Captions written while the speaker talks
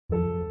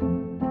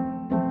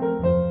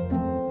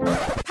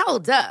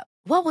Hold up.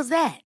 What was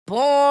that?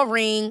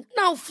 Boring.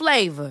 No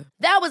flavor.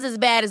 That was as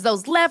bad as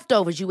those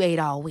leftovers you ate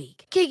all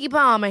week. Keke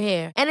Palmer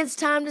here. And it's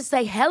time to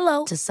say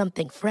hello to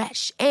something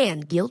fresh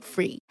and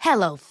guilt-free.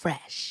 Hello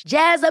Fresh.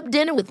 Jazz up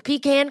dinner with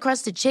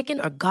pecan-crusted chicken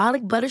or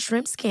garlic butter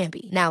shrimp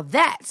scampi. Now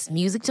that's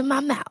music to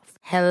my mouth.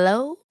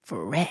 Hello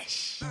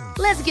Fresh.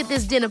 Let's get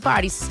this dinner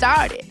party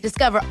started.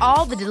 Discover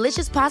all the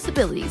delicious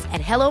possibilities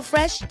at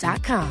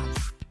hellofresh.com.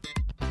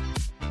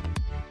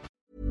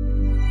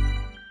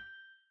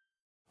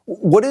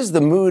 What is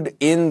the mood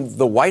in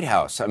the White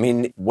House? I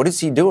mean, what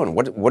is he doing?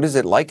 What is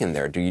it like in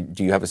there? Do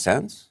you have a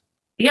sense?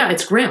 Yeah,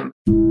 it's grim.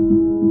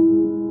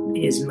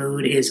 His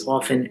mood is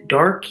often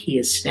dark. He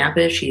is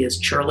snappish. He is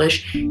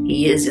churlish.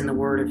 He is, in the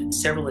word of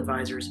several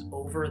advisors,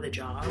 over the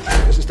job.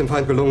 Es ist dem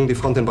Feind gelungen, die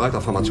Front in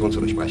breiter Formation zu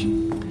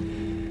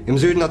durchbrechen. Im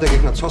Süden hat der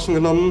Gegner Zossen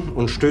genommen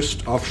und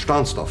stößt auf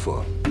Stahnsdorf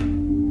vor.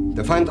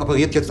 Der Feind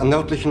operiert jetzt am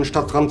nördlichen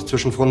Stadtrand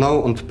zwischen Frohnau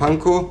und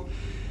Pankow.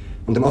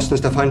 Und im Osten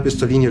ist der Feind bis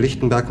zur Linie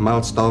Lichtenberg,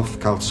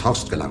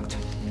 Karlshorst gelangt.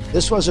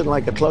 This wasn't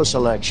like a close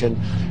election.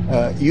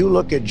 You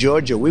look at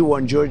Georgia. We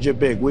won Georgia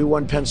big. We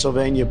won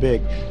Pennsylvania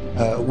big.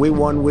 We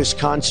won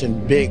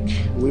Wisconsin big.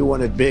 We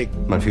won it big.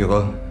 Mein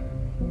Führer,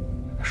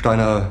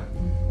 Steiner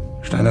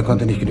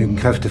konnte nicht genügend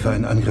Kräfte für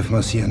einen Angriff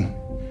massieren.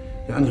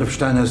 Der Angriff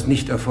Steiner ist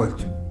nicht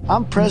erfolgt.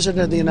 I'm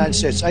president of the United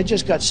States. I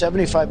just got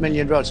 75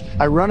 million votes.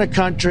 I run a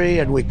country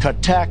and we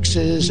cut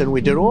taxes and we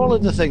did all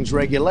of the things,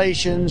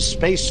 regulations,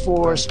 Space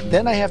Force.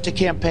 Then I have to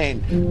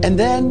campaign. And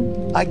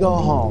then I go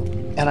home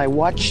and I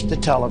watch the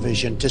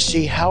television to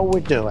see how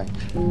we're doing.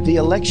 The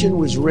election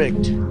was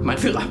rigged. Mein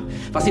Führer,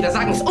 was Sie da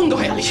sagen, ist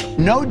ungeheuerlich.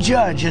 No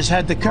judge has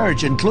had the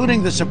courage,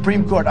 including the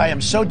Supreme Court. I am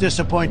so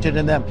disappointed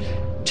in them.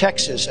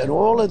 Texas and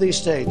all of these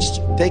states,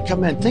 they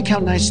come in, think how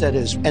nice that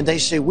is. And they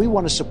say, we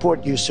want to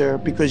support you, sir,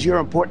 because you're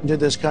important to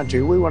this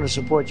country. We want to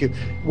support you.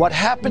 What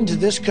happened to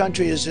this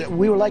country is that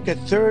we were like a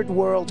third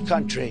world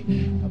country.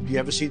 You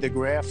ever see the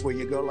graph where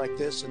you go like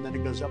this and then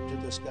it goes up to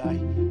the sky?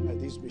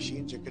 These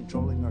machines are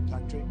controlling our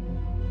country.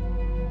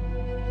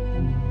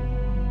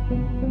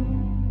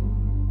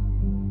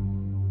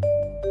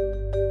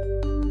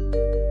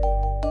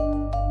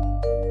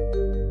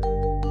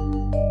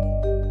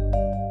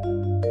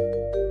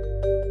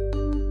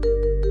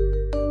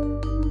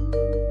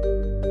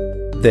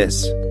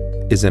 This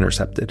is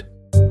Intercepted.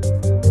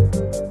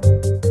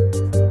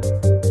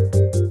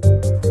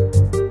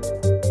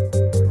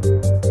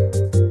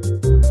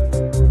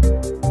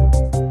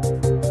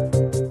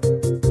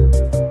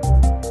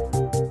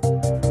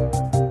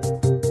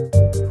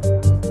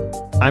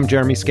 I'm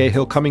Jeremy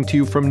Scahill, coming to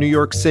you from New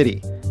York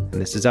City,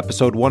 and this is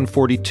episode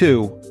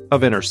 142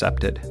 of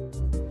Intercepted.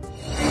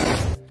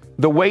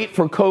 The wait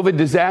for COVID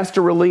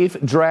disaster relief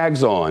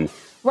drags on.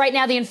 Right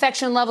now, the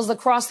infection levels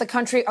across the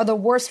country are the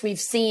worst we've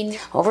seen.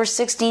 Over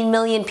 16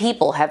 million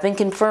people have been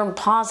confirmed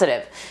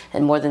positive,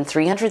 and more than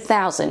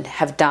 300,000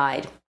 have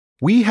died.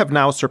 We have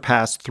now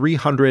surpassed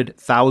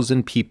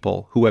 300,000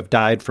 people who have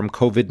died from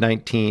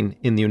COVID-19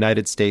 in the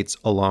United States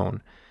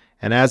alone.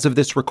 And as of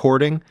this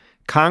recording,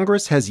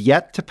 Congress has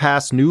yet to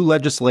pass new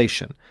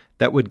legislation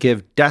that would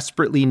give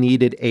desperately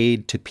needed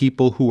aid to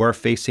people who are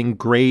facing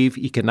grave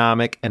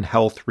economic and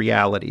health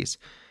realities.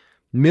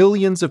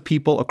 Millions of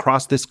people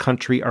across this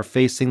country are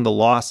facing the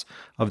loss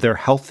of their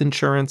health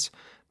insurance,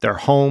 their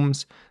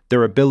homes,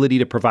 their ability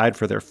to provide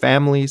for their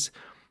families.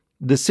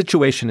 The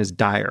situation is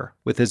dire,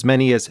 with as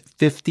many as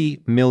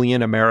 50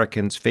 million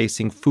Americans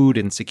facing food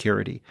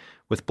insecurity,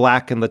 with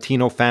Black and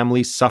Latino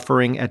families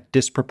suffering at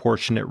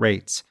disproportionate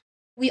rates.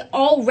 We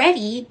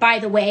already, by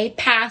the way,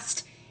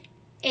 passed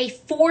a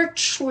 $4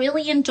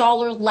 trillion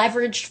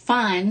leveraged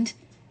fund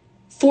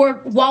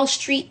for Wall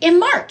Street in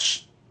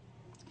March.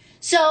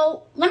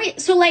 So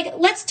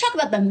let's talk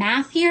about the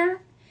math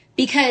here,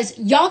 because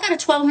y'all got a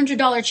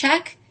 $1,200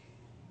 check.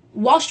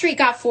 Wall Street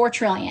got $4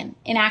 trillion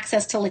in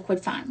access to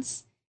liquid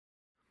funds.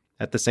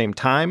 At the same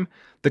time,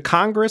 the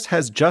Congress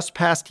has just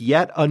passed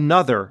yet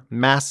another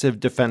massive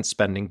defense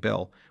spending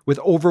bill with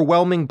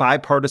overwhelming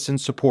bipartisan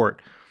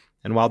support.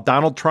 And while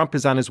Donald Trump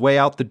is on his way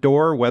out the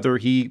door, whether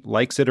he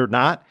likes it or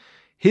not,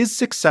 his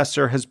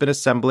successor has been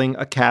assembling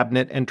a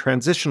cabinet and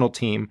transitional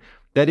team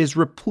that is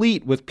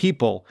replete with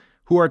people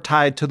who are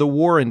tied to the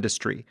war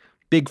industry,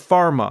 big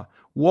pharma,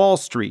 Wall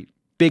Street,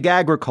 big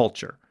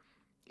agriculture.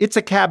 It's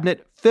a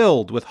cabinet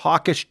filled with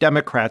hawkish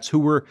Democrats who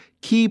were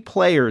key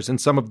players in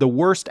some of the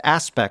worst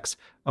aspects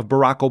of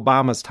Barack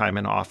Obama's time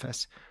in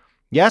office.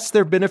 Yes,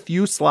 there have been a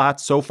few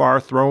slots so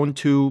far thrown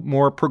to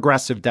more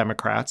progressive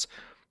Democrats,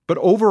 but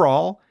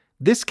overall,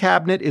 this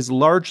cabinet is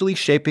largely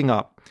shaping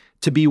up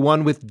to be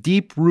one with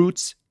deep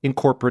roots in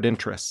corporate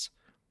interests.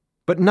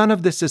 But none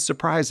of this is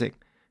surprising.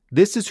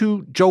 This is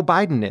who Joe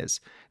Biden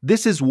is.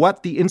 This is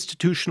what the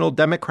institutional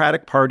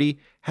Democratic Party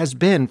has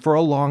been for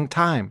a long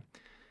time.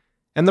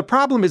 And the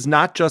problem is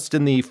not just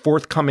in the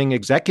forthcoming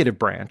executive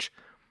branch.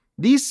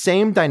 These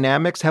same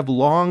dynamics have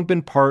long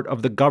been part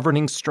of the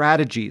governing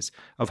strategies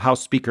of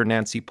House Speaker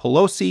Nancy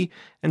Pelosi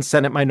and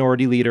Senate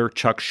Minority Leader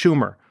Chuck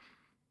Schumer.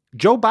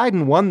 Joe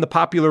Biden won the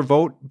popular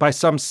vote by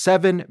some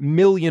 7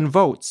 million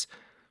votes.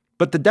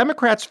 But the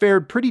Democrats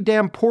fared pretty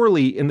damn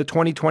poorly in the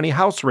 2020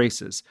 House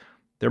races.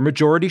 Their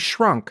majority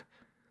shrunk.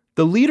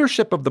 The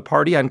leadership of the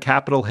party on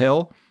Capitol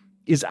Hill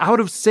is out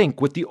of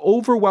sync with the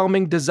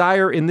overwhelming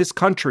desire in this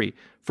country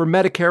for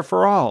Medicare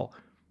for all,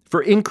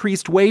 for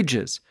increased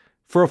wages,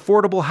 for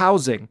affordable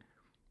housing.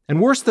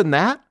 And worse than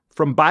that,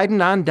 from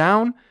Biden on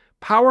down,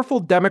 powerful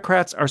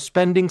Democrats are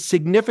spending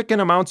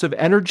significant amounts of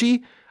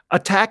energy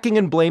attacking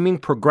and blaming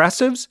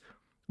progressives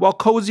while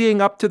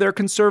cozying up to their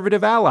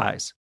conservative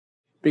allies.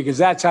 Because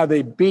that's how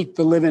they beat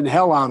the living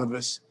hell out of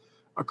us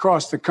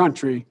across the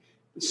country,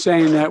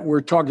 saying that we're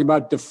talking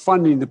about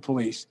defunding the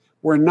police.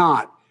 We're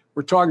not.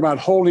 We're talking about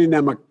holding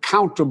them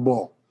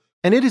accountable.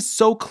 And it is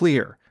so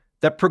clear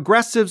that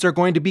progressives are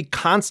going to be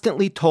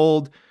constantly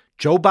told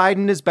Joe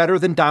Biden is better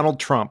than Donald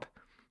Trump.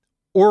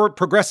 Or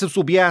progressives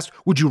will be asked,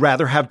 would you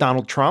rather have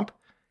Donald Trump?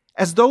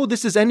 As though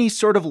this is any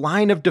sort of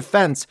line of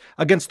defense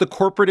against the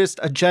corporatist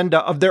agenda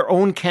of their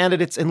own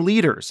candidates and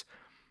leaders.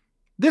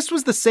 This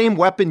was the same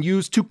weapon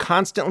used to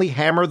constantly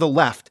hammer the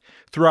left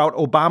throughout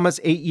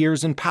Obama's 8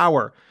 years in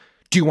power.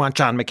 Do you want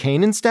John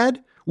McCain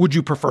instead? Would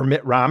you prefer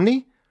Mitt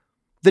Romney?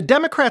 The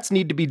Democrats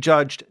need to be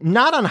judged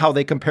not on how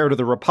they compare to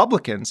the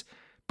Republicans,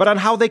 but on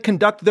how they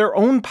conduct their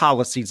own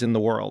policies in the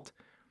world.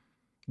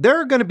 There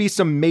are going to be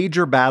some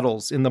major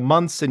battles in the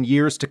months and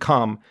years to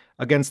come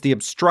against the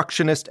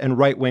obstructionist and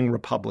right-wing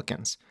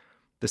Republicans.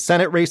 The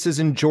Senate races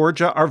in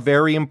Georgia are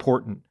very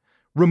important.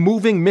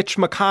 Removing Mitch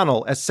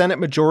McConnell as Senate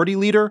Majority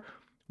Leader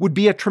would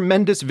be a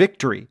tremendous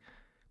victory.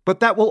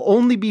 But that will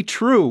only be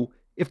true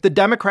if the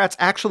Democrats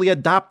actually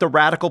adopt a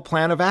radical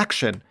plan of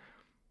action.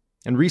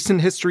 And recent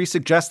history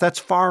suggests that's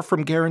far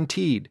from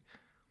guaranteed.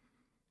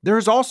 There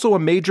is also a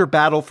major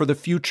battle for the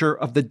future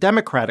of the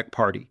Democratic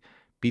Party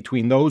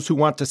between those who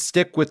want to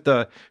stick with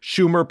the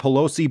Schumer,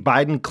 Pelosi,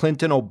 Biden,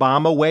 Clinton,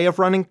 Obama way of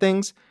running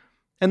things,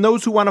 and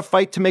those who want to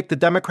fight to make the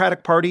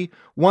Democratic Party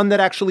one that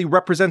actually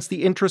represents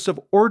the interests of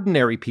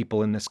ordinary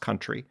people in this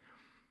country.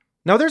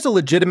 Now, there's a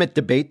legitimate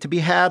debate to be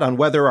had on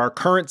whether our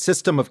current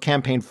system of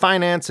campaign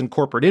finance and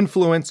corporate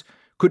influence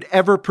could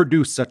ever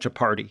produce such a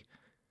party.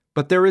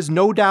 But there is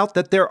no doubt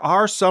that there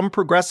are some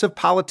progressive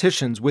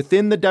politicians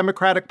within the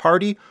Democratic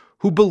Party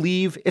who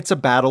believe it's a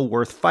battle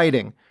worth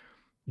fighting.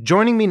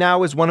 Joining me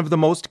now is one of the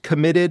most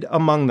committed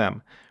among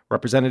them.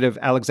 Representative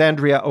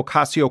Alexandria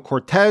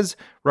Ocasio-Cortez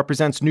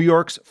represents New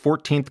York's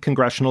 14th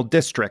Congressional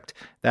District.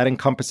 That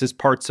encompasses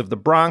parts of the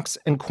Bronx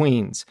and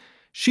Queens.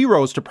 She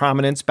rose to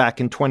prominence back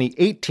in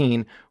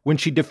 2018 when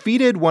she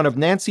defeated one of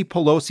Nancy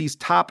Pelosi's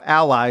top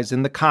allies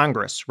in the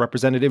Congress,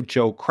 Representative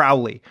Joe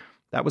Crowley.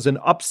 That was an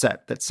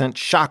upset that sent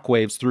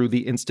shockwaves through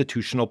the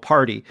institutional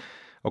party.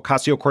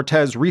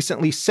 Ocasio-Cortez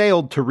recently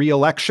sailed to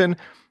re-election.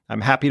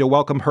 I'm happy to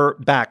welcome her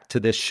back to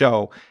this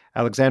show.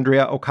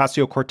 Alexandria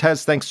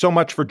Ocasio-Cortez, thanks so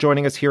much for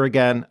joining us here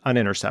again on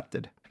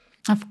Intercepted.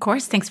 Of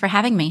course. Thanks for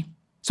having me.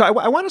 So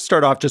I want to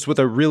start off just with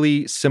a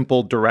really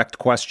simple, direct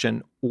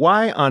question.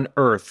 Why on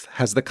earth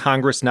has the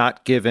Congress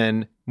not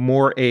given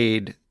more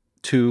aid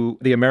to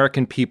the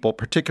American people,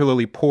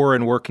 particularly poor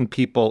and working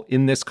people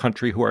in this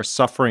country who are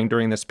suffering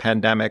during this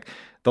pandemic?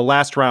 The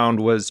last round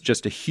was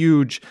just a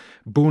huge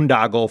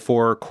boondoggle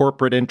for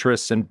corporate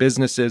interests and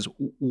businesses.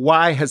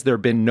 Why has there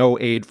been no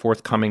aid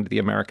forthcoming to the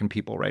American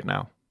people right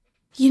now?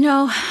 You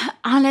know,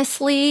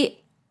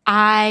 honestly,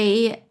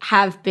 I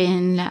have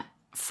been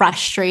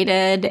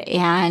frustrated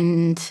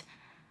and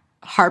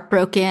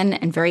heartbroken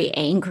and very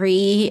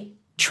angry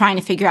trying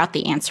to figure out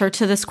the answer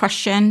to this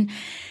question.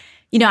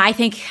 You know, I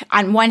think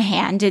on one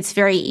hand, it's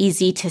very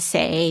easy to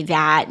say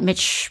that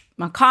Mitch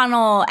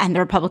McConnell and the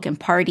Republican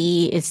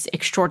Party is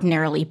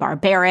extraordinarily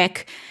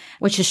barbaric,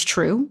 which is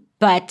true.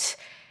 But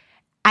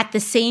at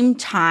the same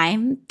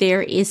time,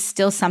 there is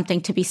still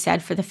something to be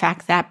said for the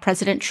fact that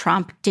President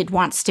Trump did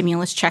want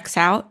stimulus checks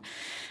out.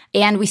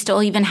 And we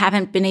still even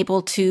haven't been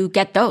able to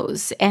get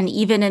those. And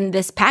even in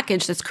this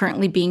package that's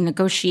currently being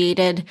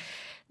negotiated,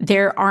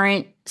 there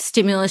aren't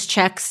stimulus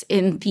checks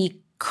in the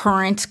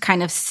current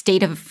kind of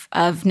state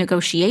of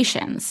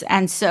negotiations.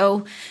 And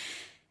so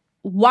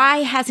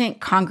why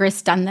hasn't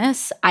Congress done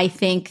this? I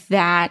think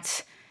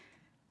that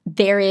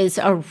there is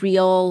a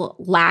real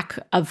lack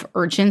of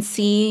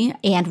urgency,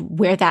 and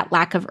where that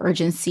lack of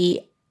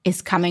urgency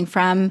is coming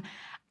from,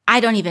 I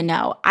don't even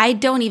know. I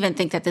don't even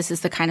think that this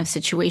is the kind of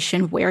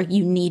situation where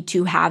you need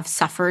to have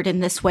suffered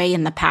in this way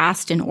in the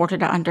past in order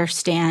to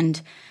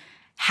understand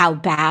how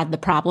bad the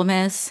problem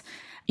is.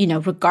 You know,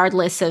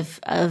 regardless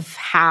of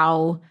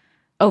how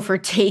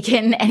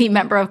overtaken any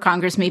member of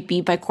Congress may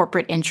be by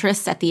corporate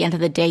interests, at the end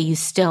of the day, you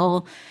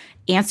still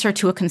answer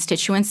to a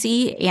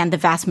constituency, and the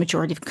vast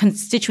majority of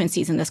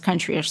constituencies in this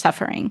country are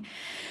suffering.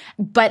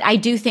 But I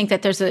do think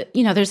that there's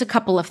a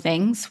couple of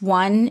things.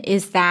 One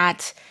is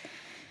that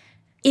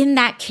in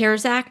that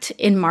CARES Act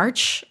in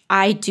March,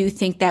 I do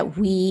think that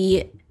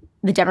the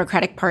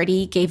Democratic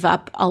Party, gave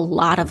up a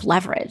lot of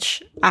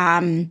leverage.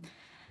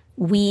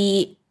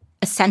 We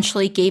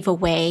essentially gave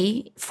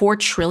away $4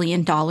 trillion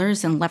in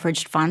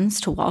leveraged funds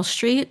to Wall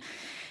Street.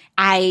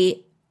 I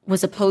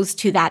was opposed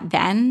to that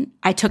then.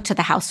 I took to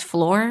the House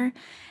floor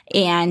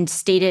and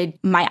stated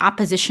my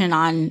opposition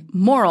on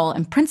moral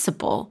and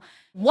principle.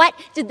 What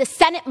did the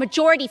Senate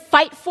majority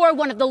fight for?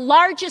 One of the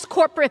largest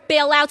corporate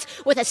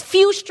bailouts with as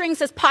few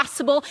strings as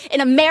possible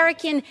in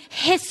American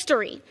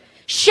history.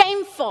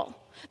 Shameful.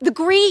 The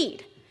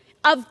greed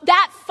of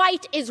that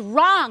fight is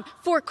wrong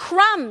for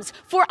crumbs,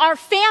 for our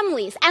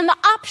families. And the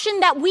option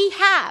that we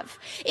have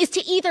is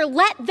to either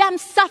let them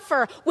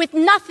suffer with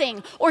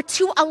nothing or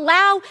to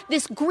allow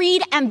this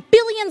greed and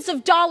billions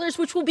of dollars,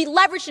 which will be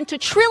leveraged into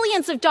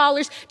trillions of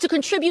dollars, to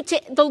contribute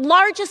to the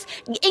largest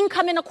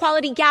income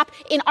inequality gap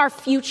in our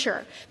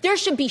future. There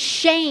should be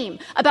shame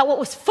about what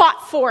was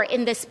fought for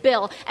in this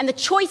bill and the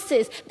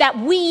choices that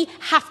we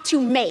have to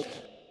make.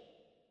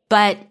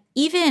 But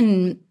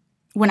even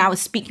when I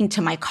was speaking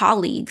to my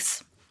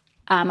colleagues,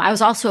 I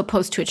was also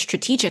opposed to it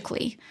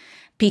strategically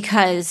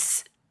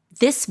because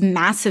this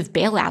massive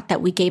bailout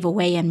that we gave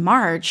away in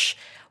March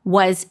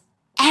was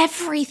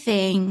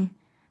everything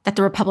that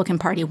the Republican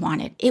Party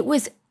wanted. It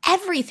was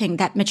everything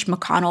that Mitch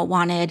McConnell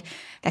wanted,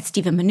 that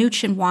Steven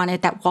Mnuchin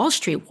wanted, that Wall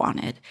Street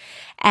wanted.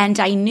 And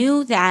I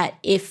knew that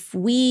if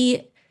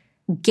we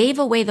gave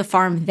away the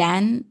farm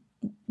then,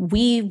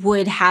 we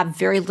would have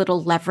very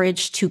little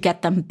leverage to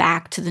get them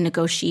back to the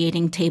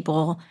negotiating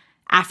table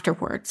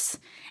afterwards.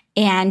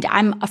 And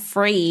I'm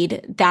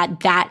afraid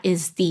that that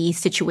is the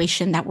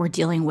situation that we're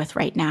dealing with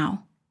right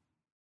now.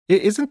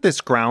 Isn't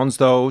this grounds,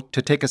 though,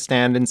 to take a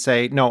stand and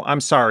say, no,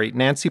 I'm sorry,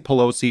 Nancy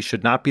Pelosi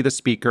should not be the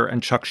speaker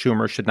and Chuck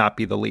Schumer should not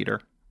be the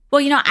leader?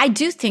 Well, I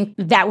do think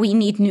that we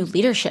need new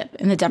leadership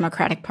in the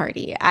Democratic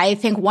Party. I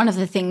think one of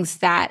the things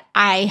that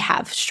I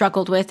have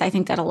struggled with, I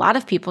think that a lot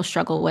of people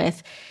struggle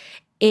with,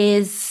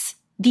 is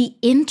the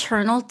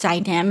internal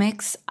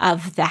dynamics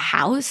of the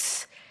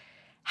House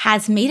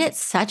has made it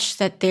such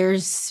that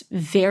there's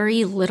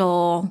very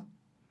little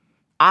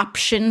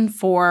option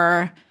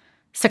for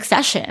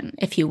succession,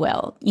 if you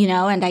will,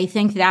 and I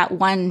think that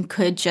one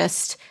could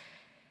just,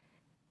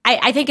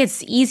 I think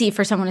it's easy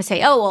for someone to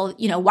say, oh,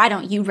 well, why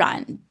don't you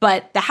run?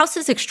 But the House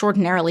is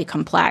extraordinarily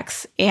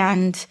complex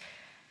and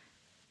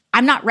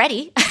I'm not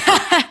ready.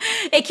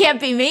 It can't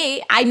be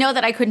me. I know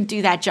that I couldn't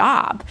do that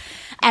job.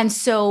 And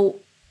so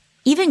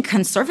even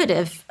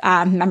conservative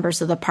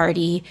members of the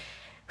party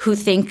who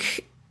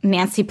think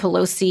Nancy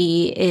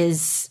Pelosi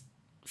is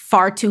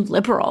far too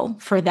liberal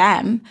for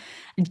them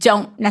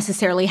don't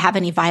necessarily have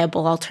any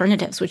viable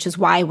alternatives, which is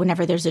why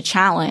whenever there's a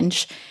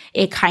challenge,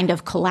 it kind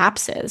of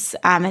collapses.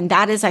 And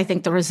that is, I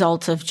think, the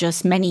result of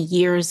just many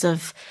years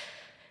of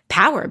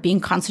power being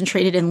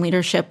concentrated in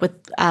leadership with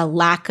a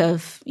lack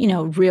of,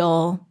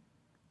 real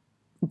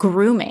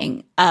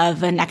grooming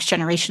of a next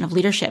generation of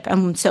leadership.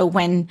 And so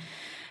when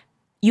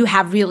you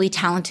have really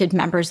talented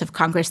members of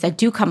Congress that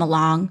do come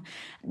along,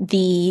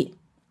 the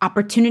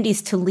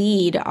opportunities to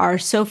lead are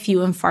so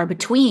few and far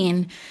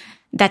between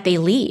that they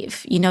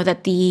leave.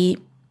 That the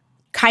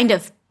kind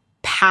of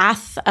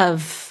path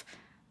of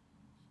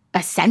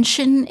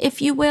ascension,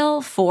 if you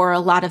will, for a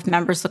lot of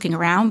members looking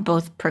around,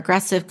 both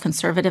progressive,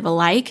 conservative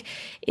alike,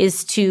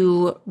 is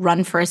to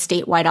run for a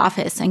statewide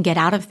office and get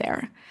out of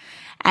there.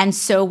 And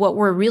so what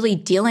we're really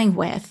dealing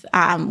with,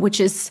 which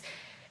is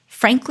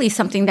frankly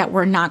something that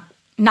we're not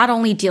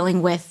only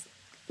dealing with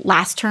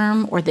last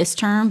term or this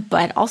term,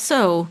 but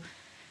also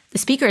the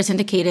speaker has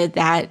indicated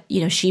that,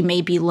 she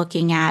may be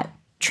looking at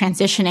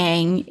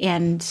transitioning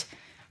and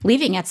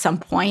leaving at some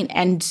point.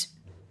 And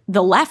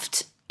the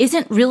left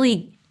isn't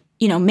really,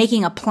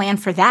 making a plan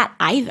for that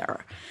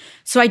either.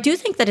 So I do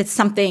think that it's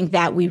something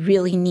that we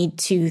really need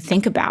to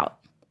think about.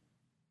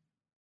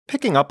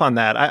 Picking up on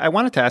that, I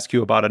wanted to ask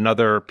you about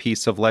another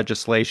piece of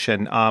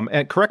legislation.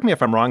 And correct me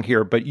if I'm wrong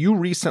here, but you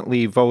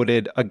recently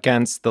voted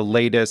against the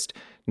latest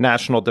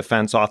National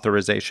Defense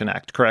Authorization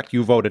Act, correct?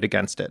 You voted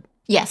against it.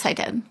 Yes, I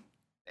did.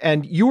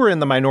 And you were in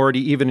the minority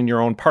even in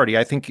your own party.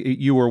 I think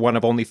you were one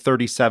of only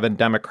 37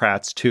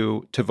 Democrats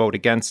to vote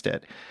against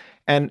it.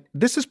 And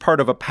this is part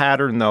of a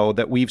pattern, though,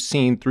 that we've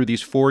seen through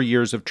these 4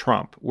 years of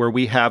Trump, where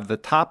we have the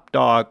top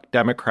dog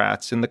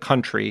Democrats in the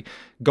country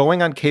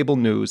going on cable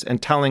news and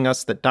telling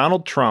us that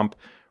Donald Trump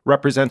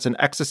represents an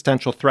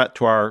existential threat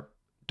to our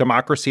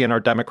democracy and our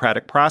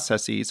democratic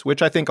processes,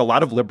 which I think a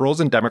lot of liberals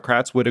and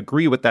Democrats would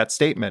agree with that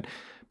statement.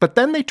 But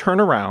then they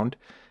turn around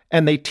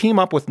and they team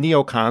up with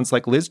neocons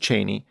like Liz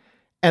Cheney,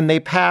 and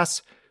they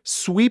pass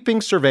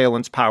sweeping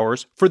surveillance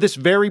powers for this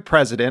very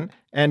president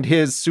and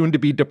his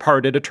soon-to-be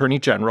departed attorney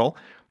general.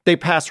 They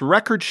pass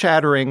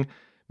record-shattering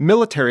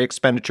military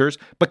expenditures,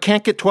 but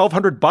can't get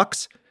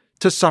 $1,200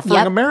 to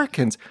suffering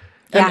Americans.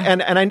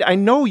 And I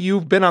know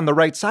you've been on the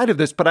right side of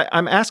this, but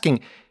I'm asking,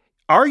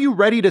 are you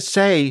ready to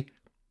say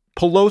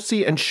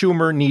Pelosi and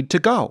Schumer need to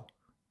go?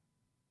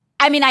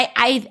 I mean,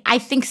 I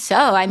think so.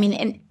 I mean,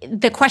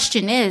 and the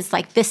question is,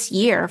 like this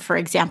year, for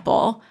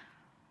example,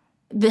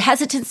 the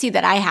hesitancy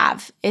that I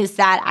have is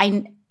that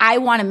I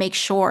want to make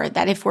sure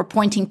that if we're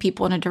pointing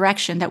people in a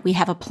direction, that we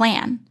have a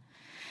plan.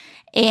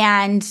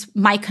 And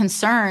my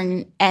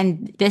concern,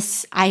 and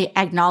this I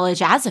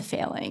acknowledge as a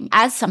failing,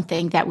 as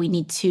something that we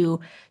need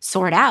to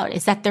sort out,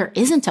 is that there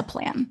isn't a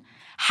plan.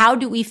 How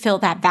do we fill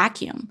that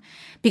vacuum?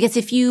 Because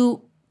if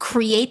you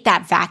create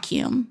that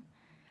vacuum,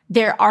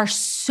 there are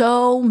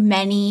so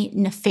many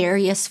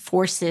nefarious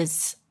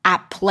forces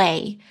at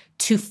play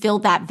to fill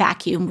that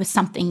vacuum with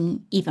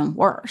something even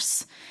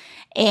worse.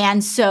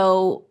 And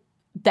so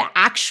the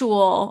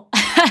actual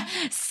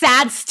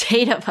sad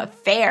state of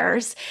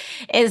affairs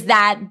is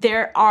that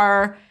there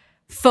are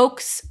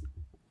folks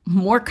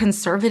more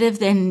conservative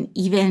than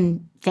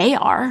even they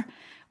are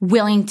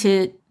willing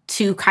to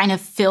kind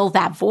of fill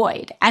that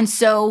void. And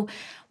so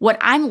what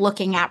I'm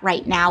looking at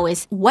right now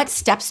is what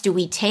steps do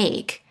we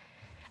take,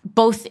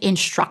 both in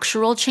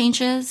structural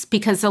changes,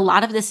 because a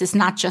lot of this is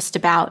not just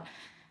about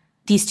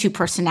these two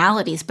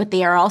personalities, but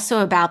they are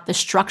also about the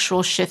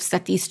structural shifts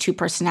that these two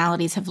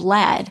personalities have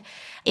led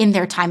in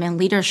their time in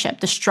leadership,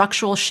 the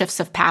structural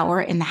shifts of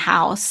power in the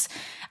House,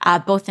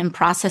 both in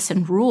process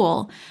and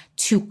rule,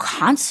 to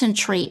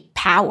concentrate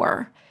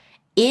power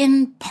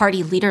in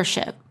party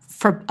leadership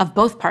of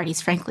both parties,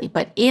 frankly,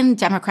 but in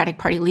Democratic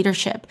Party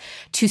leadership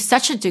to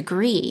such a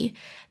degree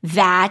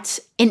that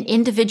an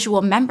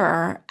individual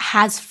member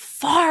has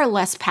far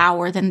less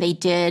power than they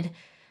did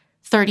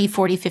 30,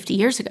 40, 50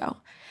 years ago.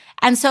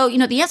 And so,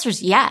 the answer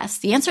is yes.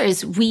 The answer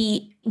is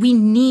we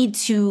need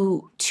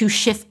to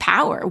shift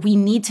power. We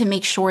need to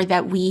make sure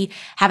that we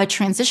have a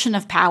transition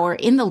of power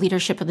in the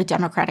leadership of the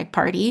Democratic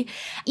Party,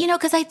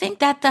 because I think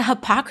that the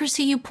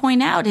hypocrisy you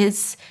point out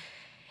is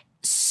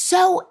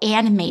so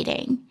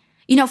animating.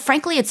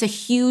 Frankly, it's a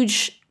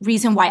huge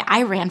reason why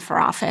I ran for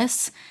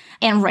office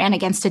and ran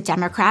against a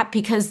Democrat,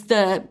 because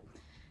that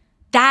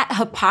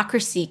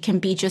hypocrisy can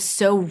be just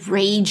so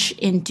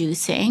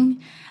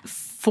rage-inducing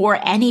for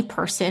any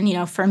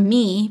person. For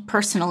me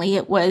personally,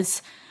 it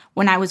was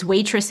when I was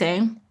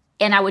waitressing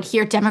and I would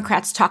hear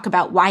Democrats talk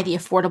about why the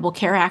Affordable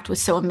Care Act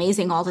was so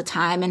amazing all the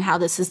time and how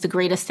this is the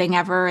greatest thing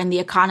ever and the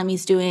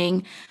economy's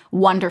doing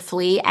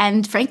wonderfully.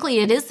 And frankly,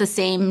 it is the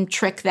same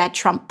trick that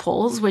Trump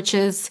pulls, which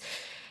is,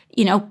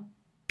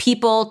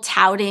 people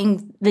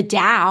touting the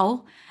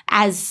Dow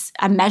as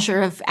a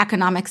measure of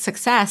economic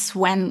success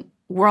when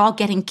we're all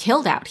getting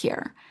killed out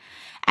here.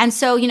 And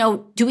so,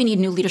 do we need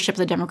new leadership of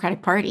the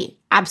Democratic Party?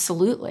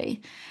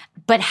 Absolutely.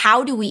 But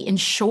how do we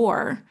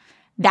ensure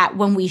that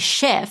when we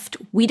shift,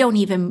 we don't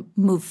even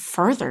move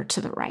further to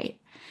the right?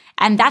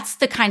 And that's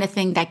the kind of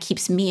thing that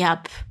keeps me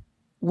up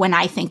when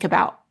I think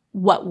about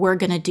what we're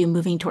going to do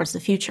moving towards the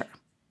future.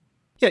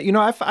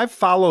 Yeah, I've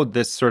followed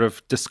this sort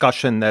of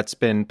discussion that's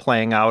been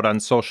playing out on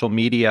social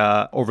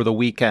media over the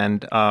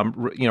weekend,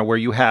 where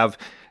you have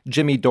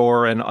Jimmy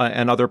Dore and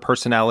other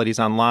personalities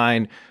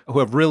online who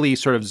have really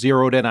sort of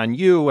zeroed in on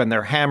you, and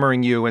they're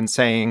hammering you and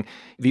saying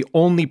the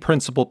only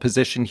principled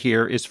position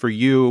here is for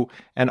you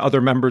and other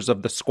members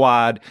of the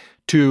squad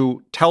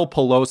to tell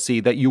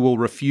Pelosi that you will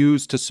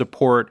refuse to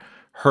support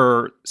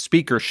her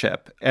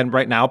speakership. And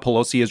right now,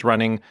 Pelosi is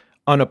running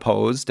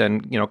unopposed,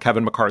 and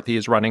Kevin McCarthy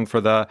is running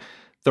for the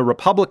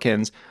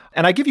Republicans.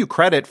 And I give you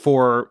credit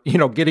for,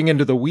 getting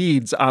into the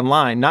weeds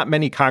online. Not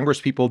many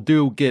congresspeople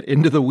do get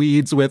into the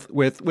weeds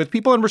with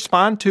people and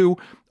respond to.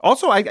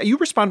 Also, you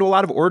respond to a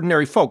lot of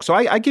ordinary folks. So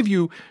I give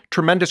you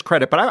tremendous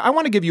credit. But I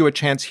want to give you a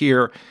chance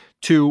here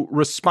to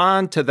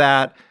respond to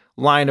that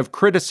line of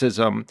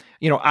criticism.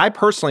 I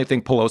personally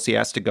think Pelosi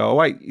has to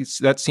go.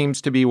 That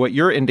seems to be what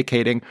you're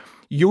indicating.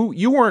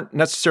 You weren't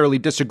necessarily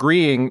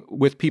disagreeing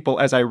with people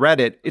as I read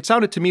it. It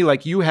sounded to me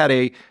like you had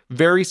a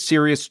very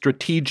serious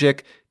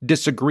strategic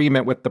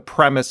disagreement with the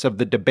premise of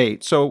the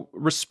debate. So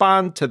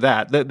respond to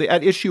that.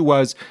 The issue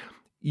was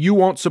you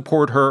won't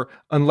support her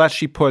unless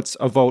she puts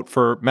a vote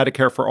for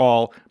Medicare for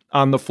all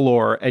on the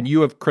floor, and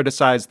you have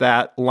criticized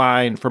that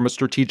line from a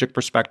strategic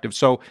perspective.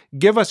 So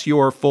give us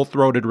your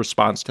full-throated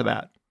response to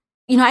that.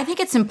 I think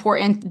it's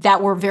important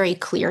that we're very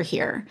clear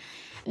here.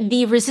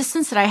 The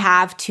resistance that I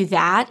have to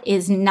that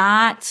is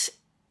not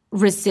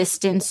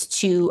resistance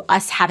to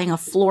us having a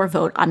floor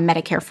vote on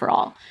Medicare for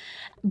all.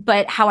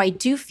 But how I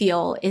do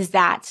feel is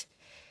that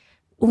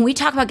when we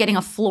talk about getting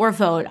a floor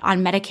vote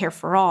on Medicare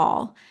for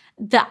all,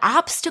 the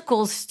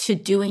obstacles to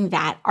doing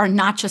that are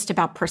not just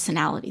about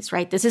personalities,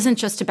 right? This isn't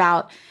just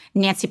about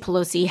Nancy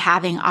Pelosi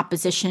having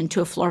opposition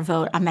to a floor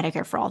vote on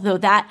Medicare for all, though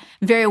that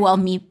very well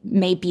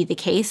may be the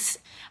case.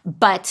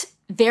 But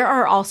there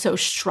are also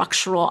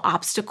structural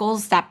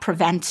obstacles that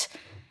prevent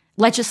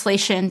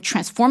legislation,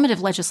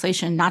 transformative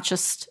legislation, not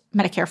just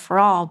Medicare for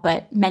all,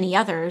 but many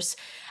others,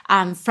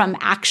 from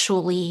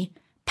actually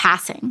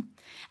passing.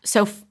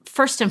 So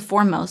first and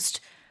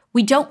foremost,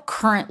 we don't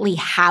currently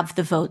have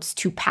the votes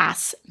to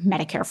pass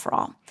Medicare for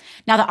all.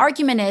 Now, the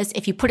argument is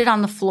if you put it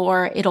on the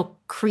floor, it'll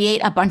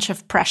create a bunch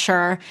of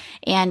pressure.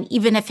 And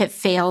even if it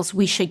fails,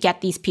 we should get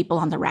these people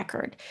on the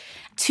record.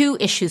 Two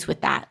issues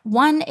with that.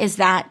 One is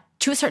that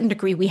to a certain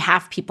degree, we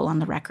have people on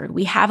the record.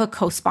 We have a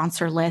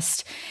co-sponsor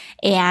list.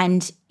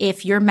 And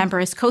if your member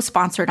is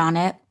co-sponsored on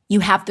it,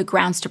 you have the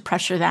grounds to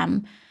pressure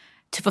them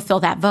to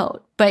fulfill that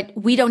vote. But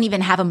we don't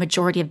even have a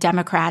majority of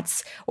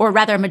Democrats, or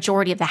rather a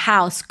majority of the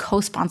House,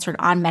 co-sponsored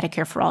on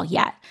Medicare for all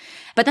yet.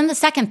 But then the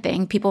second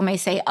thing, people may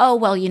say, oh,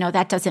 well,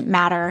 that doesn't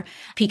matter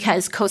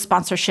because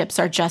co-sponsorships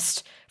are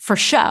just for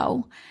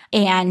show.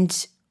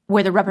 And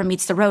where the rubber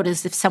meets the road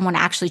is if someone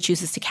actually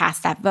chooses to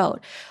cast that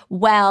vote.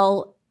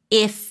 Well,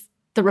 if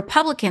the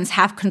Republicans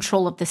have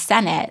control of the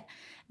Senate,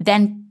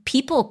 then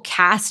people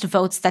cast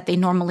votes that they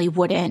normally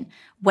wouldn't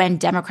when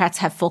Democrats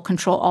have full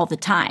control all the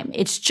time.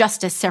 It's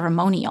just as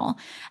ceremonial.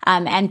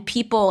 And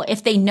people,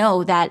 if they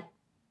know that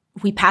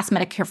we pass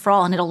Medicare for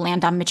All and it'll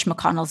land on Mitch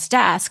McConnell's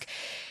desk,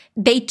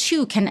 they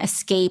too can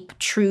escape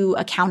true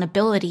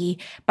accountability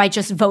by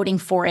just voting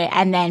for it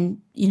and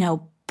then,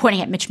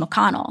 pointing at Mitch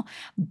McConnell.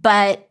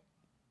 But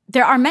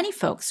there are many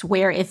folks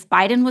where if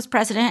Biden was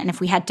president and if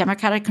we had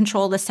Democratic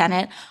control of the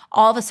Senate,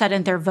 all of a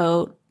sudden their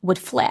vote would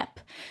flip.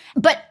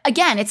 But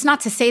again, it's not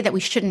to say that we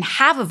shouldn't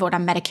have a vote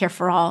on Medicare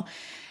for All.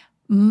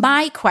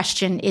 My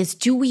question is,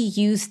 do we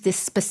use this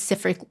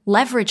specific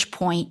leverage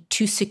point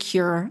to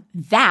secure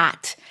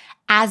that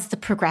as the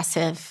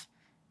progressive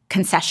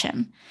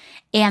concession?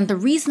 And the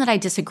reason that I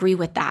disagree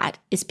with that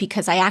is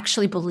because I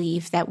actually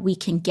believe that we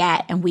can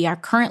get, and we are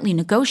currently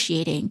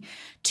negotiating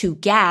to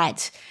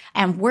get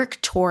and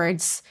work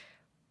towards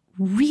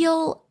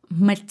real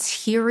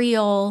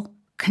material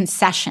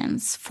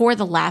concessions for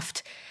the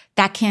left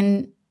that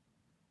can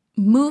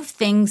move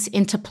things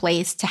into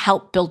place to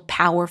help build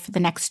power for the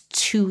next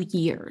 2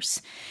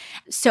 years.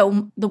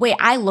 So the way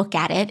I look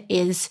at it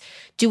is,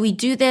 do we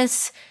do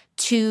this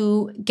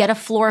to get a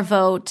floor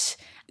vote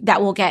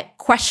that will get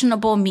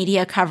questionable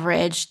media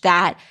coverage,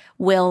 that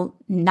will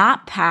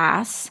not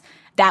pass,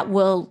 that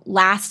will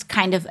last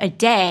kind of a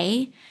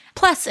day?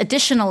 Plus,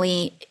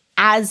 additionally,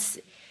 as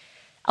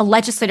a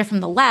legislator from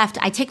the left,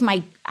 I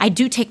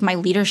do take my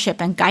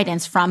leadership and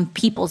guidance from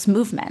people's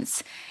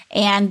movements.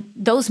 And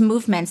those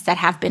movements that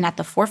have been at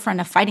the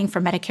forefront of fighting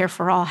for Medicare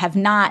for All have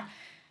not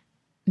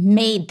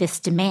made this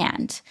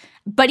demand.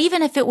 But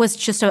even if it was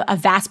just a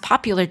vast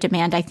popular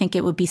demand, I think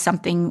it would be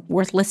something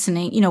worth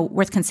listening,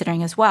 worth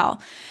considering as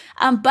well.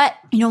 But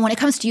when it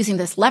comes to using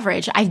this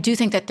leverage, I do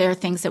think that there are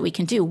things that we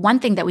can do. One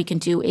thing that we can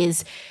do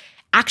is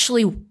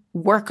actually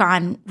work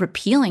on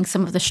repealing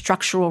some of the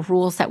structural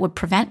rules that would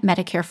prevent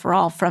Medicare for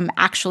All from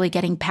actually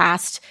getting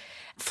passed,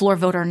 floor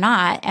vote or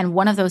not. And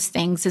one of those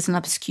things is an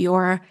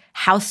obscure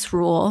House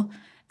rule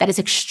that is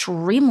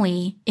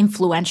extremely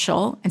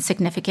influential and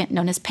significant,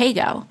 known as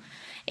PAYGO.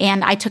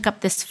 And I took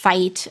up this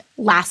fight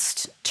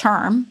last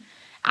term.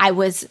 I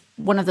was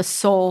one of the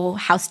sole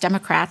House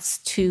Democrats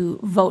to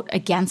vote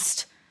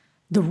against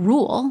the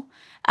rule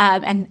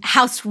and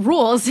House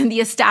rules in the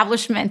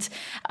establishment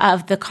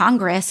of the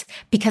Congress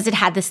because it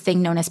had this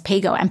thing known as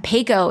PAYGO. And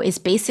PAYGO is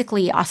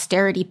basically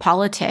austerity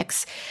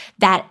politics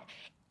that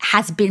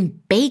has been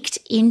baked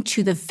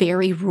into the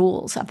very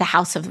rules of the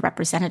House of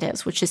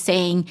Representatives, which is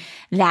saying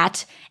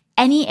that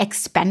any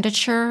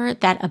expenditure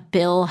that a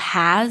bill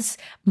has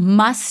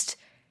must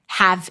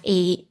have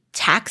a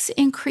tax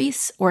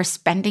increase or a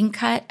spending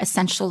cut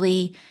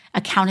essentially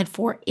accounted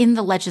for in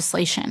the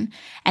legislation.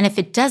 And if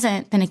it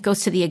doesn't, then it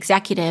goes to the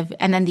executive,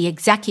 and then the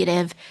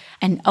executive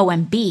and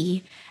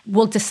OMB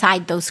will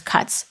decide those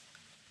cuts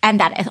and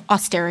that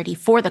austerity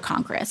for the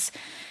Congress.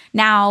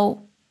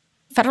 Now,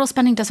 federal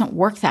spending doesn't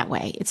work that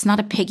way. It's not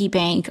a piggy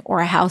bank or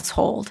a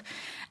household.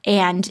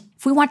 And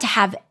if we want to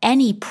have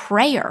any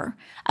prayer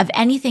of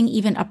anything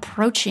even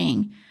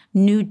approaching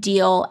New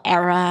Deal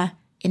era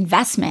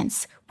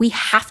investments, we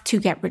have to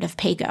get rid of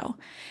PAYGO.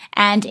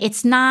 And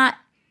it's not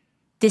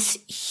this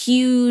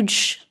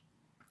huge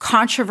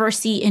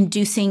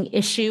controversy-inducing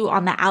issue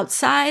on the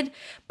outside,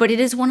 but it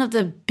is one of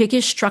the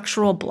biggest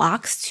structural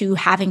blocks to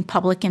having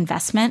public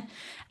investment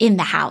in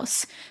the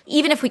House.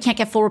 Even if we can't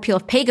get full repeal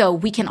of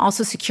PAYGO, we can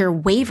also secure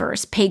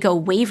waivers,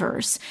 PAYGO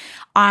waivers,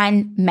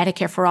 on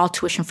Medicare for All,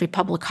 tuition-free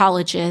public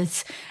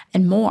colleges,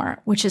 and more,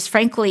 which is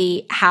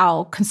frankly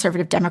how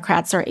conservative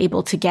Democrats are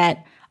able to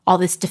get all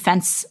this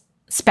defense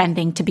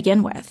spending to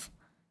begin with.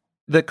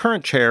 The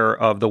current chair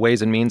of the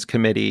Ways and Means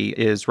Committee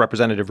is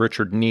Representative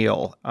Richard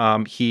Neal.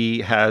 He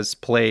has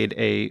played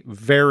a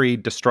very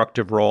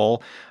destructive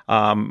role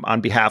on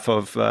behalf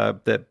of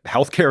the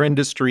healthcare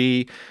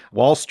industry,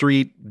 Wall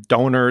Street,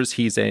 donors.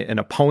 He's an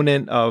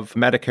opponent of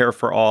Medicare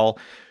for All.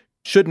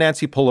 Should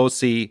Nancy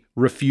Pelosi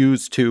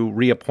refuse to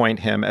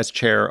reappoint him as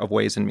chair of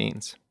Ways and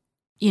Means?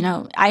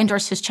 I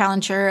endorsed his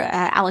challenger,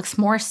 Alex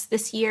Morse,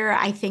 this year.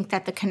 I think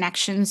that the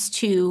connections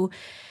to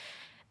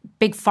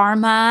big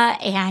pharma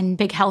and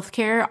big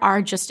healthcare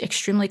are just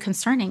extremely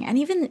concerning. And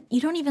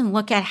you don't even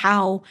look at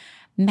how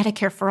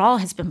Medicare for All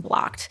has been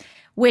blocked,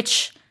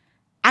 which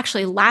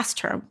actually last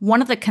term,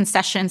 one of the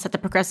concessions that the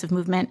progressive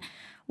movement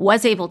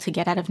was able to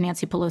get out of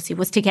Nancy Pelosi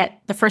was to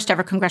get the first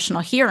ever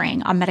congressional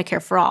hearing on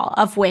Medicare for All,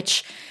 of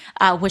which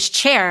was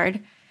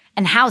chaired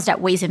and housed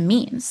at Ways and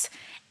Means.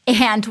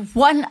 And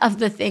one of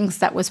the things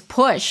that was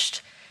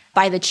pushed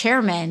by the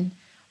chairman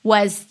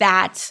was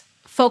that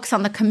folks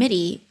on the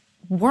committee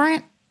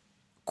weren't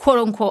quote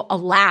unquote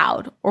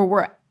allowed or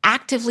were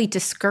actively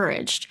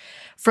discouraged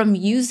from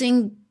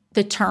using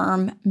the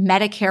term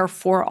Medicare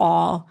for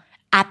All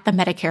at the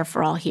Medicare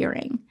for All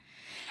hearing.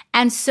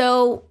 And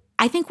so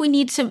I think we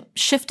need to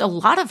shift a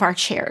lot of our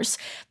chairs.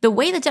 The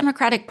way the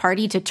Democratic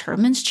Party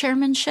determines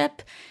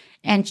chairmanship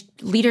and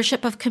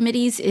leadership of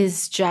committees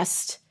is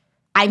just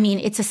I mean,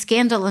 it's a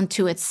scandal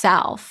unto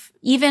itself.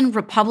 Even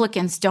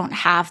Republicans don't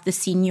have the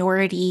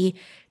seniority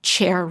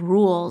chair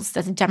rules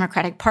that the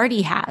Democratic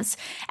Party has.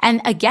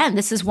 And again,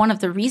 this is one of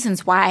the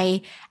reasons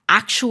why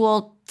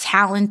actual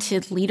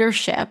talented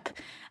leadership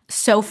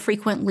so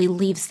frequently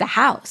leaves the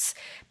House,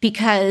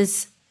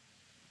 because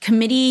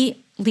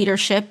committee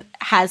leadership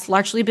has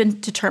largely been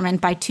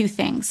determined by two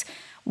things.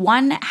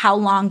 One, how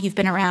long you've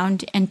been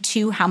around, and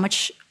two, how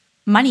much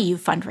money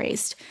you've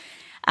fundraised.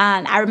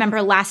 I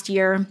remember last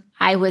year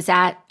I was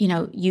at,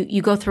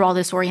 you go through all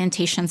this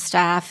orientation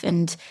stuff,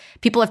 and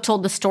people have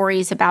told the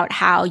stories about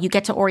how you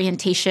get to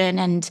orientation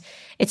and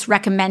it's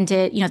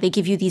recommended, they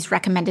give you these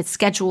recommended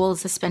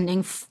schedules of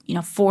spending,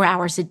 4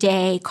 hours a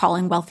day,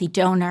 calling wealthy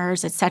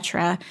donors, et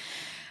cetera.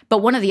 But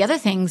one of the other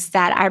things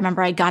that I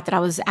remember I got that I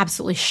was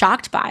absolutely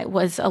shocked by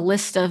was a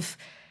list of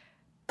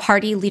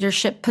party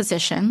leadership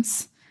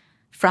positions,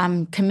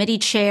 from committee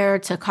chair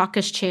to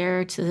caucus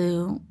chair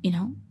to,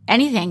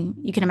 anything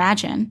you can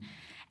imagine.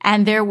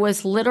 And there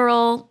was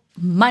literal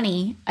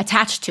money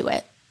attached to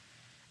it,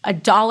 a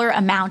dollar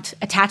amount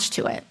attached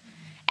to it.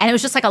 And it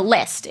was just like a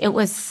list. It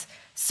was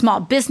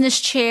small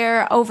business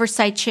chair,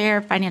 oversight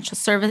chair, financial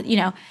service,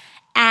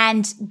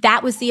 and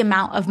that was the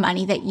amount of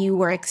money that you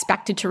were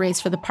expected to raise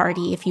for the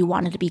party if you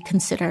wanted to be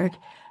considered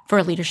for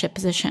a leadership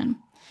position.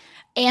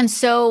 And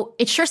so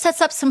it sure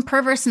sets up some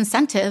perverse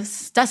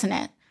incentives, doesn't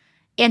it?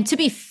 And to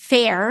be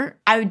fair,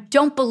 I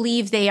don't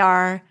believe they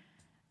are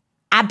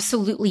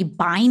absolutely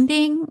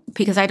binding,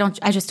 because I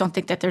just don't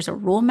think that there's a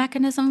rule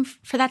mechanism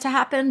for that to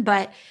happen,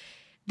 but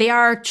they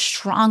are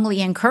strongly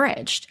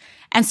encouraged.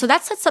 And so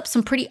that sets up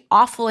some pretty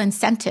awful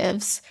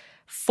incentives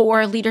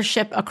for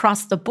leadership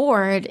across the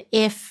board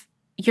if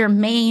your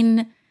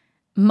main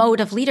mode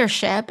of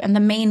leadership and the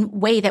main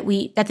way that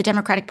the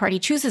Democratic Party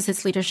chooses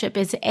its leadership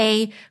is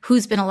A,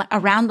 who's been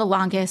around the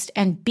longest,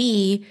 and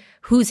B,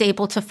 who's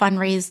able to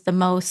fundraise the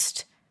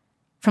most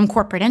from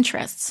corporate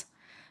interests.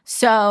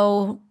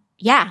 So,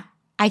 yeah,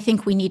 I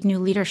think we need new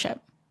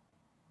leadership.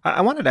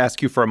 I wanted to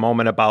ask you for a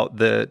moment about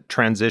the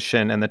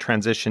transition and the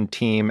transition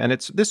team. And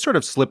this sort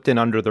of slipped in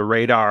under the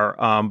radar,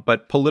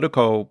 but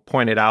Politico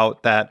pointed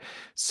out that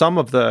some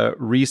of the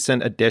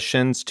recent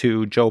additions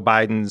to Joe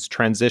Biden's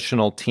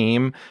transitional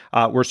team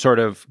were sort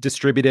of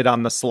distributed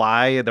on the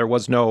sly. There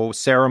was no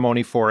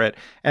ceremony for it.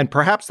 And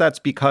perhaps that's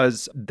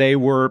because they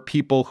were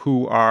people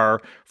who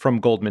are from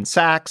Goldman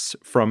Sachs,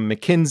 from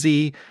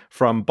McKinsey,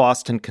 from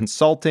Boston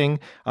Consulting.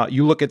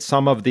 You look at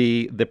some of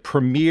the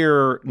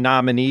premier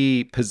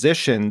nominee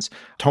positions.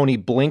 Tony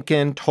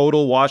Blinken,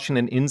 total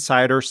Washington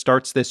insider,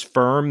 starts this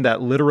firm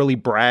that literally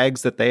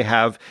brags that they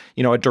have,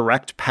 a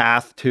direct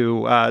path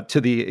to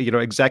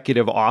the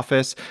executive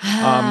office.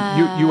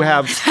 You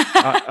have,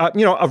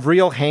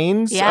 Avril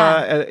Haines,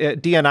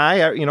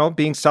 DNI,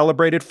 being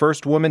celebrated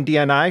first woman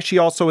DNI. She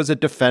also is a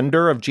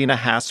defender of Gina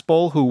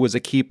Haspel, who was a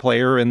key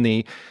player in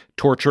the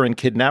torture and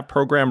kidnap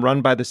program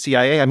run by the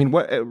CIA. I mean,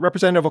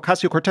 Representative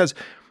Ocasio-Cortez,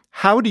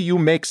 how do you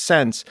make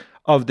sense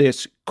of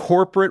this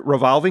corporate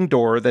revolving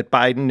door that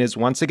Biden is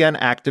once again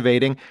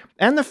activating,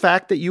 and the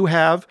fact that you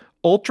have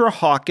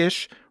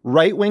ultra-hawkish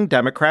right-wing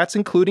Democrats,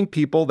 including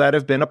people that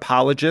have been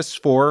apologists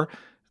for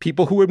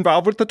people who were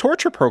involved with the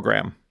torture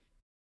program?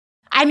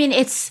 I mean,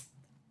 it's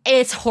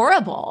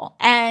horrible.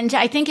 And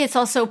I think it's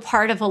also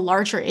part of a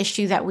larger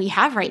issue that we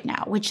have right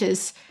now, which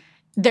is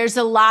there's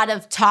a lot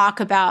of talk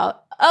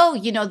about,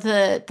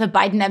 the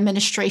Biden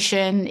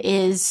administration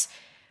is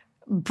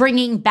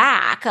bringing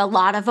back a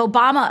lot of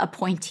Obama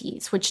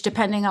appointees, which,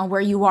 depending on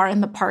where you are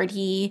in the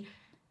party,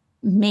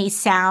 may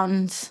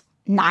sound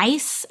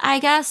nice, I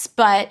guess.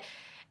 But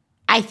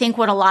I think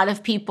what a lot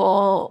of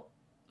people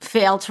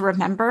fail to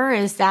remember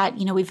is that,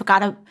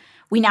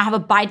 we now have a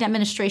Biden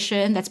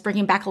administration that's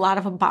bringing back a lot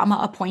of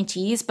Obama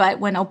appointees. But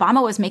when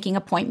Obama was making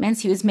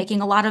appointments, he was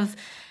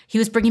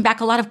bringing back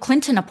a lot of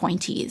Clinton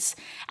appointees.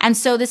 And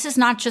so this is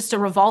not just a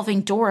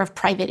revolving door of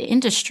private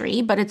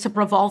industry, but it's a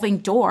revolving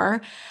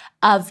door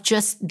of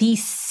just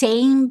these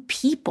same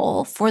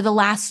people for the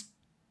last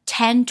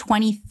 10,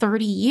 20,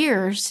 30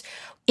 years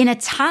in a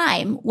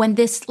time when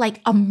this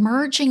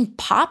emerging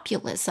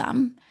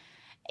populism,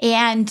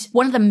 and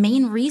one of the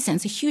main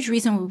reasons, a huge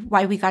reason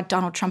why we got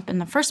Donald Trump in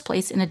the first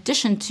place, in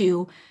addition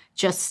to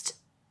just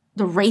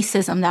the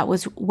racism that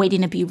was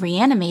waiting to be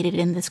reanimated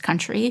in this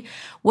country,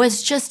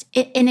 was just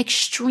an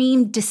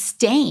extreme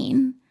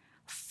disdain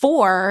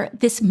for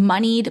this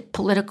moneyed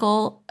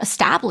political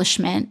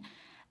establishment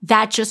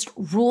that just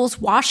rules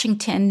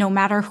Washington no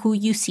matter who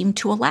you seem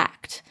to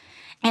elect.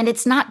 And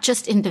it's not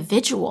just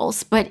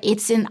individuals, but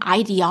it's an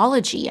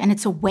ideology and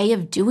it's a way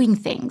of doing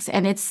things.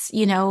 And it's,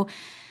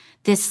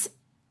 this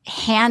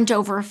hand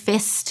over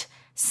fist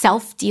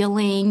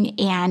self-dealing,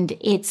 and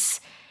it's,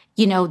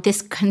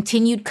 this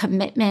continued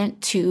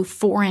commitment to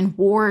foreign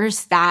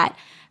wars that,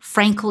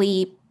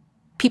 frankly,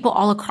 people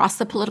all across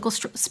the political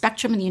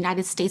spectrum in the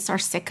United States are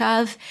sick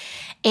of.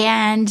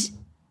 And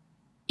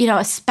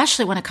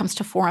especially when it comes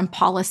to foreign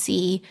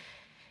policy,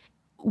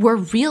 we're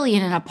really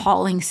in an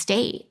appalling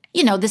state.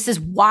 This is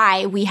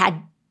why we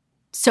had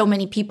so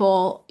many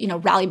people,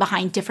 rally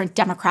behind different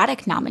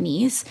Democratic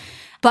nominees.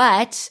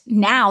 But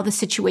now the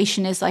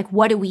situation is like,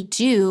 what do we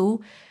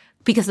do?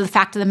 Because the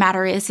fact of the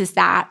matter is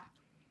that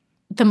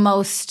the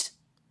most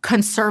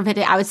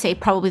conservative, I would say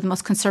probably the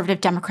most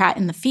conservative Democrat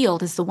in the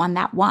field is the one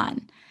that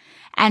won.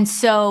 And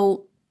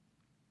so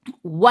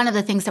one of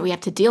the things that we have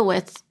to deal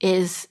with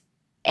is,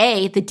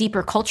 A, the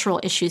deeper cultural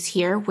issues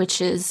here, which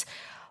is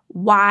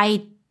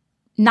why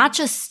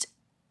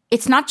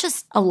it's not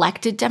just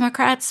elected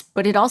Democrats,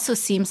 but it also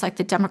seems like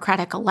the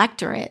Democratic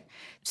electorate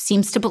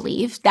seems to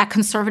believe that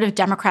conservative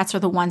Democrats are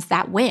the ones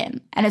that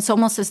win. And it's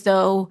almost as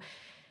though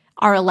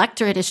our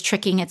electorate is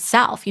tricking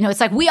itself. It's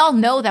like we all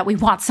know that we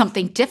want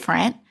something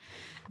different,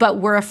 but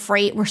we're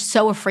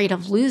so afraid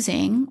of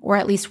losing, or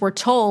at least we're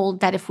told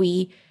that if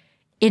we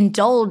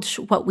indulge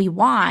what we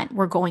want,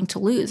 we're going to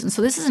lose. And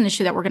so this is an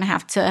issue that we're going to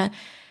have to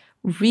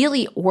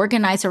really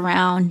organize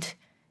around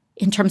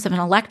in terms of an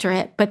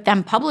electorate, but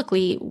then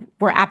publicly,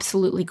 we're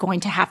absolutely going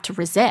to have to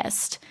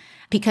resist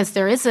because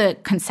there is a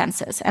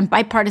consensus, and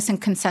bipartisan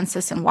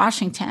consensus in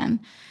Washington,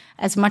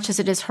 as much as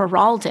it is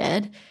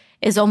heralded,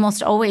 is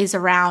almost always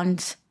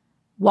around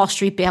Wall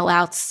Street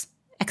bailouts,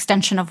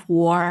 extension of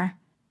war,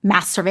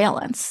 mass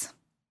surveillance.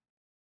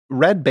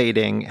 Red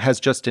baiting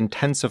has just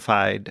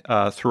intensified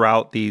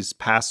throughout these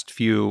past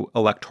few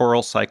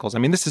electoral cycles. I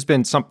mean, this has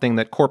been something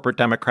that corporate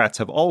Democrats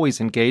have always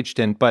engaged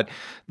in, but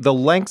the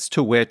lengths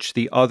to which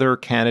the other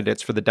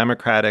candidates for the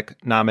Democratic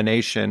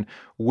nomination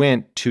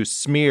went to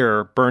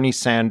smear Bernie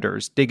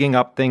Sanders, digging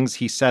up things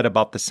he said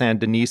about the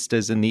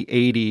Sandinistas in the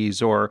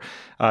 80s, or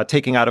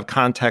taking out of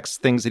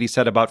context things that he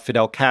said about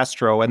Fidel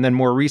Castro. And then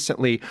more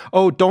recently,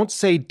 don't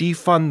say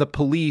defund the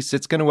police.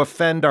 It's going to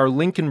offend our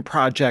Lincoln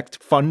Project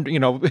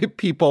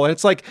people. And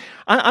it's like,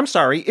 I'm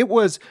sorry, it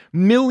was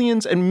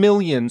millions and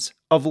millions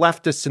of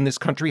leftists in this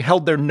country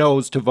held their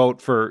nose to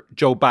vote for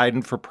Joe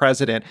Biden for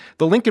president.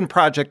 The Lincoln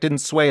Project didn't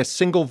sway a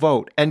single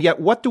vote. And yet,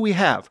 what do we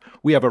have?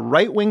 We have a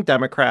right-wing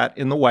Democrat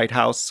in the White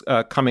House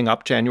coming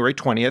up January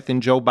 20th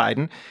in Joe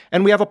Biden.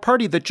 And we have a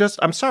party that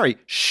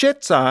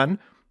shits on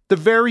the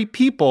very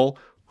people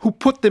who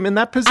put them in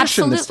that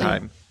position this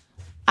time.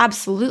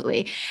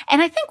 Absolutely.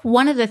 And I think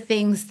one of the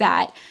things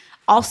that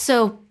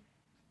also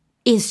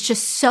is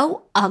just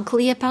so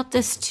ugly about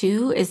this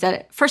too is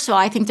that, first of all,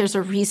 I think there's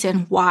a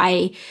reason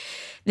why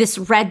this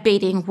red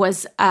baiting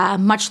was a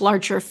much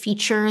larger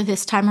feature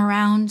this time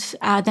around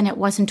than it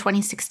was in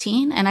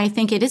 2016. And I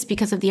think it is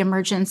because of the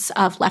emergence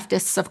of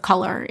leftists of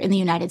color in the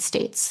United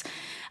States.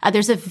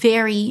 There's a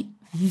very,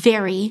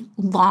 very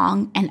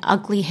long and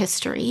ugly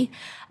history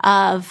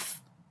of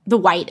the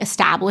white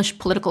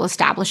political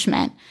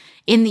establishment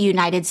in the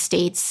United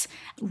States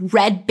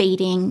red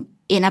baiting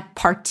in a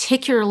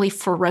particularly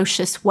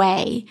ferocious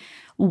way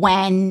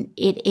when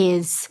it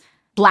is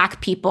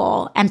Black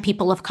people and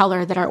people of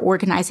color that are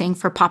organizing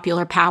for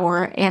popular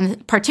power,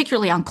 and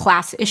particularly on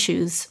class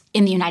issues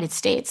in the United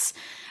States.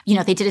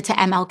 They did it to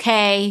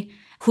MLK,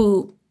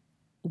 who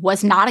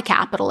was not a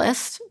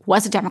capitalist,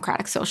 was a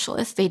democratic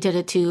socialist. They did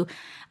it to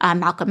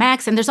Malcolm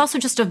X. And there's also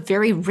just a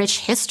very rich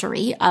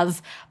history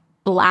of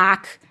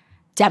Black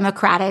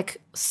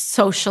democratic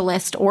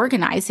socialist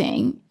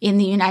organizing in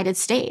the United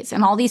States.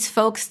 And all these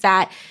folks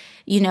that,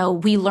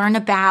 we learn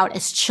about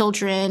as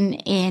children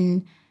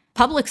in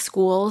public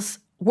schools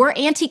were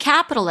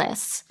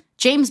anti-capitalists.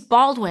 James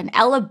Baldwin,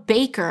 Ella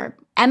Baker,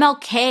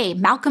 MLK,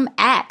 Malcolm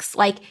X,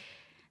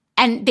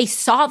 and they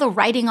saw the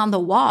writing on the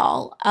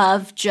wall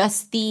of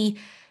just the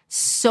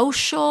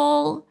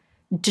social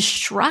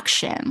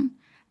destruction,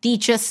 the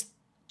just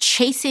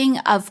chasing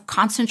of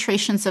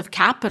concentrations of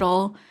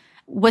capital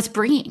was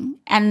bringing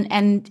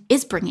and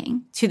is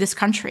bringing to this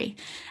country.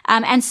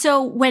 And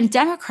so when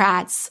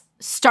Democrats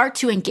start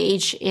to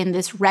engage in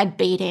this red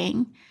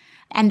baiting,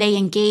 and they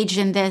engage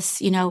in this,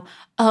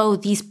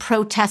 these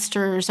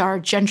protesters are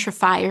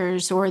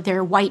gentrifiers or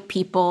they're white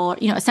people,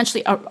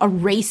 essentially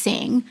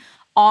erasing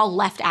all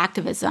left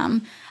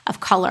activism of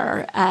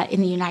color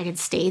in the United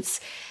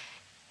States.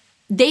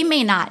 They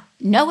may not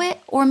know it,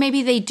 or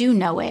maybe they do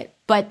know it,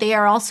 but they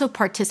are also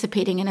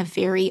participating in a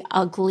very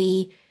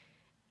ugly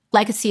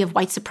legacy of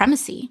white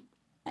supremacy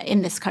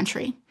in this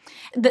country.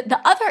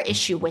 The other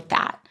issue with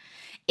that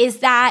is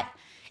that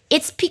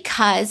it's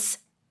because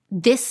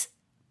this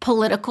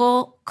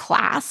political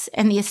class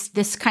and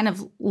this kind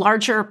of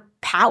larger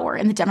power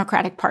in the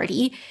Democratic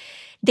Party,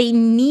 they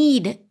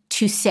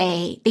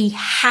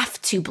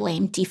have to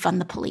blame defund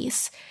the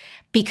police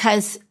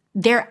because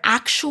their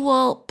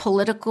actual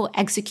political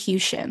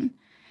execution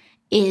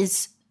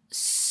is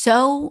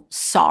so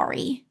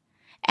sorry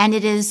and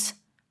it is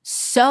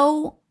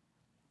so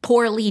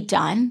poorly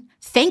done,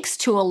 thanks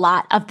to a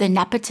lot of the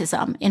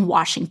nepotism in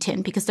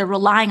Washington, because they're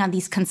relying on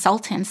these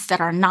consultants that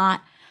are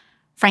not,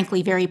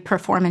 frankly, very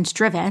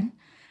performance-driven,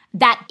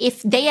 that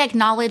if they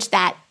acknowledge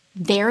that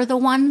they're the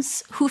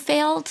ones who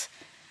failed,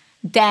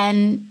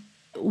 then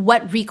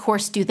what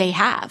recourse do they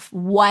have?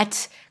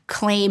 What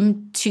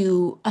claim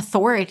to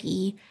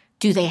authority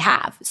do they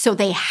have? So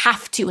they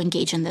have to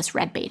engage in this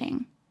red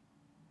baiting.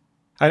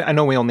 I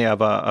know we only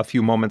have a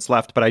few moments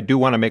left, but I do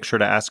want to make sure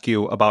to ask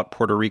you about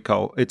Puerto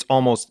Rico. It's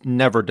almost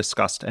never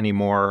discussed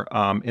anymore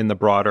in the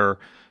broader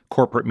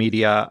corporate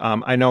media.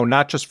 I know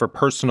not just for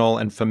personal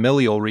and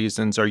familial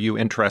reasons are you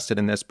interested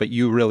in this, but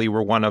you really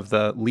were one of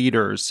the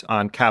leaders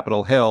on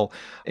Capitol Hill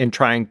in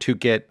trying to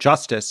get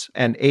justice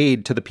and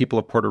aid to the people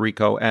of Puerto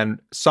Rico.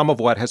 And some of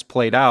what has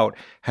played out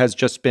has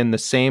just been the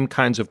same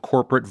kinds of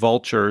corporate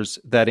vultures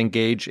that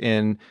engage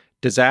in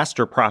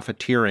disaster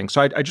profiteering.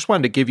 So I just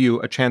wanted to give you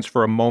a chance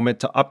for a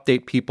moment to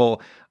update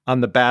people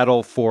on the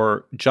battle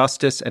for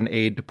justice and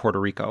aid to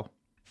Puerto Rico.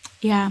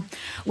 Yeah.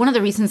 One of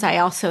the reasons I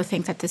also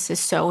think that this is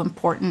so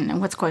important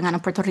and what's going on in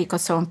Puerto Rico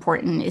is so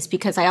important is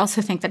because I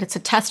also think that it's a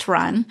test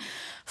run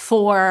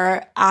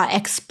for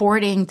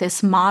exporting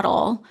this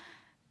model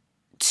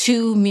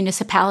to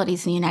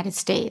municipalities in the United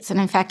States. And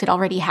in fact, it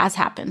already has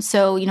happened.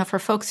 So, for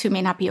folks who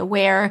may not be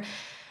aware,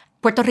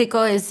 Puerto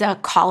Rico is a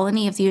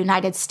colony of the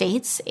United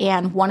States,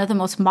 and one of the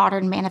most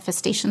modern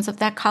manifestations of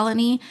that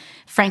colony,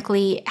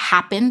 frankly,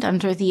 happened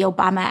under the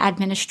Obama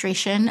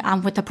administration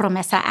with the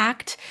PROMESA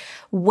Act,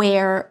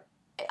 where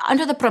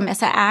under the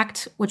PROMESA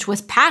Act, which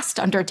was passed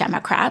under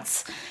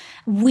Democrats,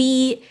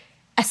 we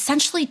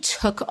essentially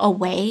took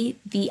away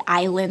the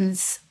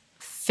island's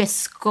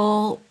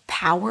fiscal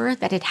power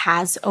that it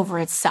has over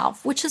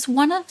itself, which is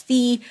one of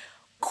the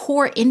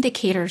core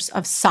indicators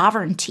of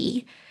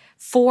sovereignty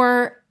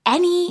for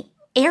any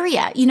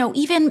area.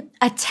 Even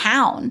a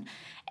town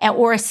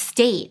or a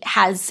state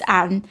has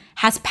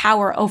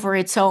power over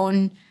its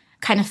own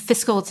kind of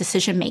fiscal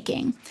decision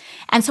making.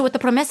 And so with the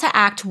PROMESA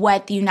Act,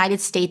 what the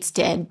United States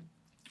did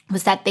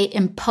was that they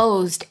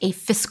imposed a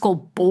fiscal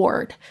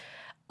board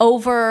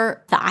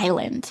over the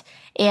island.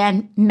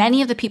 And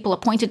many of the people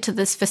appointed to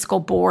this fiscal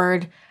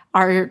board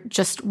are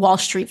just Wall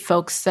Street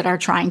folks that are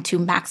trying to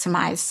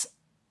maximize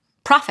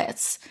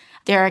profits.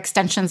 They're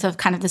extensions of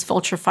kind of this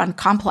vulture fund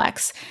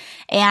complex.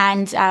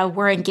 And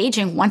we're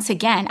engaging once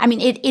again. I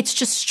mean, it's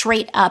just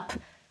straight up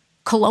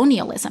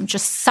colonialism,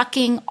 just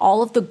sucking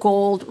all of the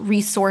gold,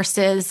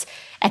 resources,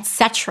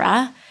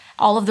 etc.,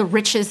 all of the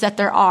riches that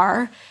there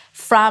are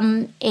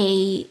from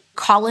a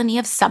colony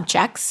of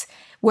subjects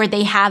where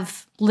they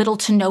have little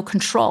to no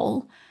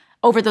control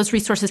over those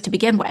resources to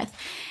begin with.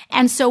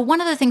 And so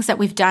one of the things that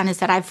we've done is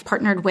that I've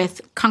partnered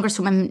with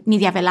Congresswoman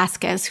Nydia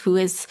Velázquez, who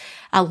is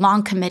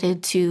long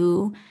committed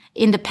to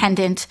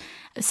independent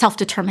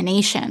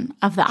self-determination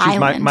of the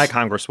island. She's my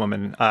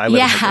congresswoman. I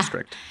live in her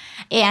district.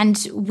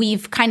 And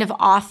we've kind of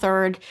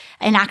authored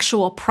an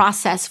actual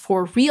process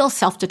for real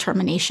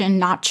self-determination,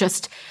 not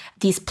just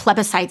these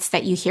plebiscites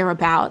that you hear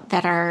about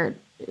that are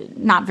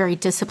not very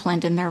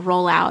disciplined in their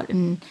rollout,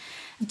 and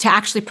to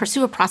actually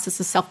pursue a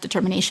process of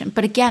self-determination.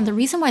 But again, the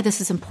reason why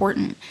this is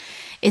important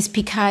is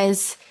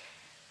because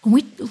when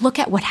we look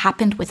at what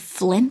happened with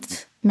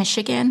Flint,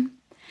 Michigan,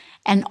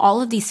 and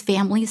all of these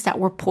families that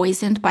were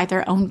poisoned by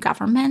their own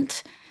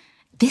government,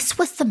 this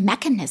was the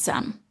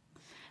mechanism.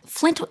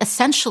 Flint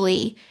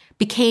essentially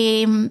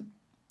became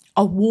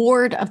a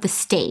ward of the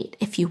state,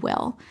 if you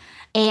will.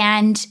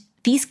 And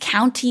these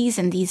counties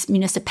and these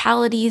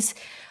municipalities,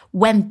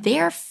 when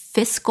their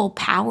fiscal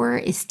power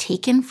is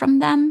taken from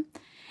them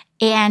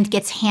and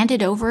gets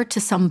handed over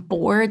to some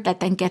board that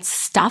then gets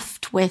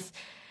stuffed with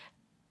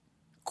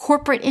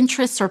corporate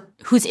interests or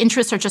whose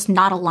interests are just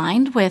not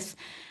aligned with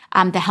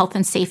the health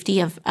and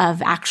safety of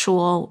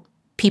actual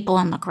people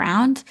on the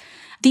ground,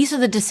 these are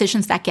the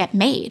decisions that get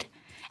made.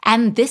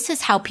 And this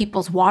is how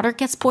people's water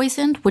gets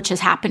poisoned, which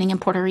is happening in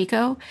Puerto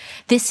Rico.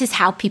 This is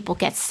how people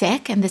get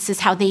sick, and this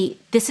is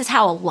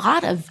how a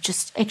lot of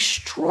just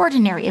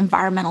extraordinary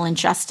environmental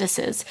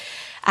injustices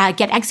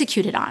get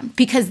executed on,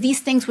 because these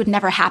things would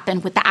never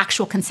happen with the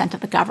actual consent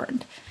of the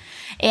governed.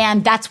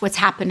 And that's what's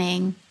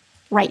happening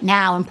right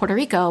now in Puerto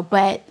Rico.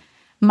 But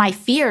my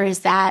fear is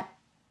that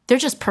they're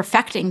just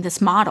perfecting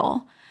this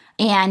model.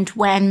 And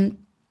when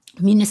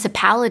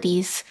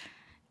municipalities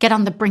get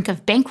on the brink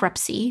of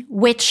bankruptcy,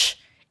 which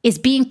is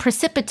being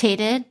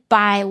precipitated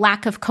by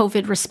lack of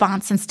COVID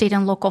response and state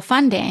and local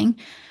funding,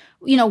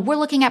 we're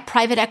looking at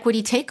private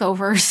equity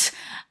takeovers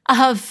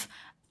of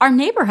our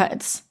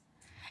neighborhoods.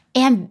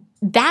 And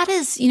that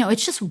is,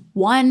 it's just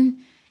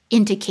one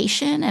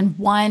indication and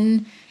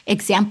one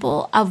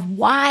example of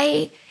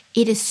why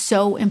it is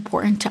so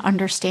important to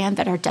understand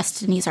that our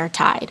destinies are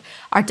tied.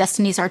 Our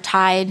destinies are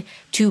tied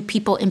to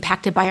people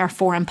impacted by our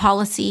foreign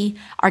policy.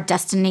 Our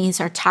destinies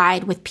are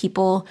tied with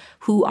people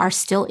who are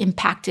still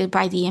impacted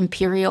by the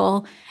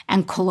imperial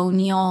and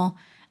colonial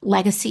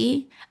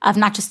legacy of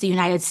not just the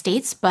United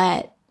States,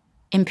 but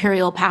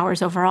imperial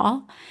powers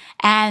overall.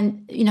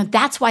 And,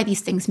 that's why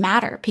these things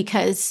matter,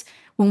 because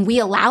when we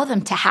allow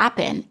them to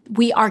happen,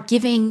 we are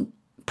giving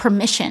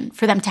permission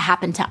for them to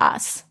happen to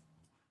us.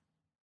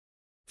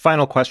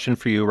 Final question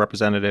for you,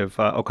 Representative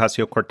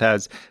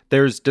Ocasio-Cortez.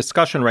 There's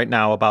discussion right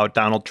now about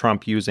Donald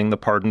Trump using the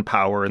pardon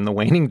power in the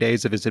waning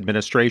days of his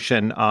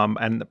administration,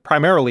 and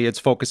primarily it's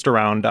focused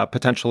around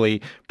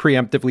potentially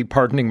preemptively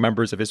pardoning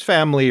members of his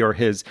family or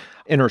his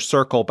inner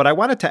circle. But I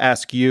wanted to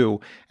ask you,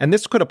 and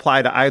this could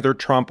apply to either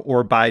Trump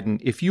or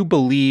Biden, if you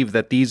believe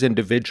that these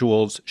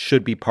individuals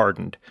should be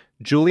pardoned.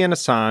 Julian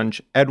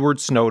Assange, Edward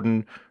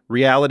Snowden,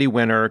 Reality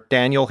Winner,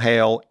 Daniel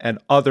Hale, and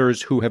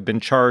others who have been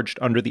charged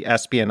under the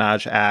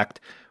Espionage Act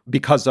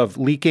because of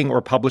leaking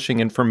or publishing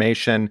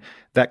information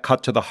that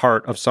cut to the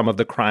heart of some of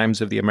the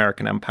crimes of the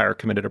American empire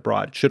committed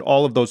abroad. Should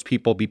all of those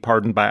people be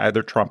pardoned by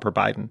either Trump or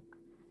Biden?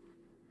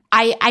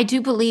 I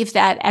do believe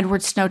that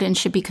Edward Snowden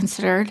should be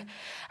considered.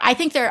 I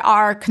think there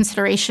are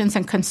considerations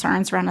and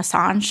concerns around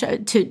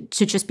Assange,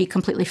 to just be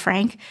completely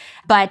frank.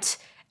 But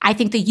I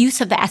think the use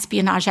of the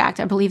Espionage Act,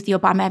 I believe the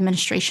Obama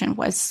administration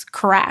was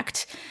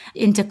correct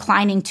in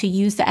declining to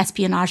use the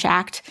Espionage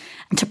Act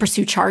to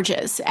pursue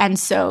charges. And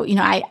so,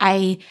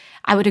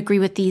 I would agree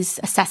with these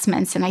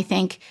assessments. And I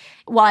think,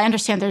 while I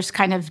understand there's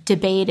kind of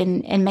debate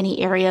in many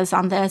areas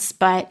on this,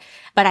 but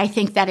I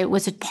think that it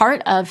was a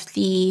part of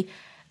the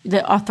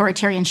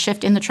authoritarian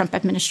shift in the Trump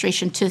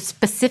administration to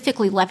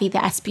specifically levy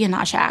the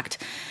Espionage Act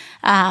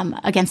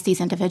against these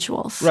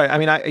individuals. Right. I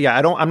mean,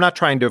 I'm not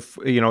trying to,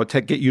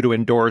 to get you to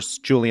endorse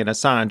Julian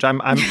Assange. I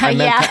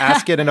meant to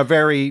ask it in a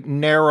very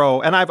narrow,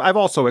 and I've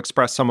also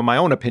expressed some of my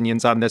own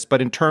opinions on this, but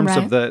in terms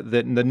of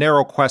the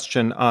narrow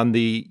question on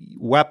the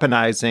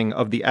weaponizing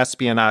of the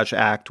Espionage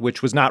Act,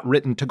 which was not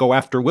written to go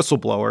after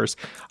whistleblowers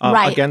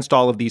against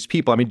all of these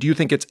people. I mean, do you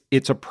think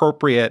it's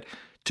appropriate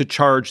to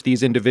charge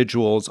these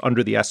individuals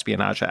under the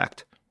Espionage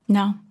Act?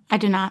 No, I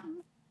do not.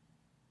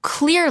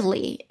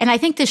 Clearly, and I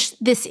think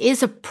this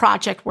is a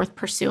project worth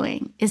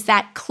pursuing, is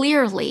that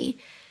clearly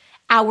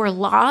our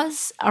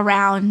laws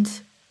around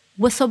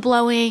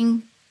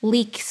whistleblowing,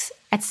 leaks,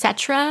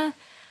 etc.,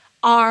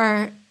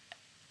 are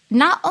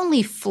not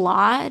only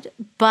flawed,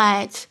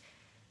 but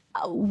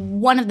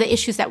one of the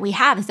issues that we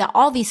have is that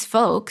all these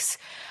folks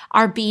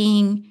are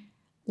being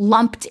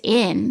lumped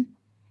in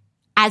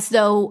as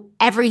though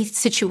every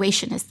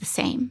situation is the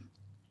same.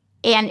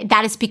 And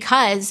that is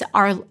because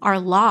our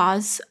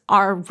laws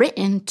are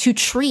written to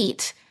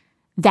treat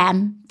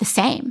them the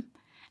same,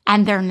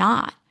 and they're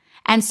not.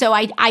 And so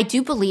I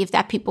do believe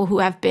that people who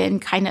have been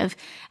kind of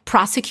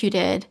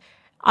prosecuted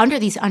under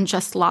these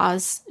unjust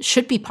laws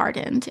should be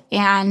pardoned.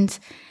 And,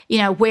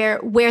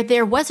 where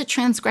there was a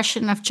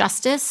transgression of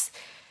justice,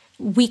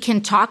 we can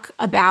talk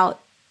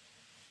about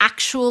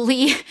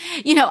actually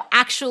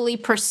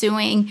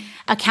pursuing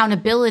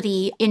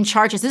accountability in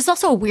charges. This is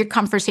also a weird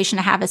conversation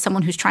to have as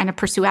someone who's trying to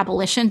pursue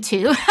abolition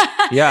too.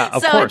 Yeah,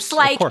 of course. It's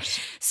like, of course.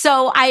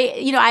 So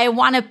I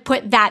want to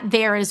put that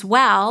there as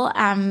well,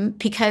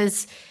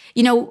 because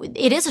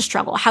it is a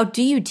struggle. How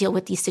do you deal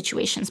with these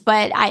situations?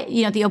 But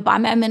the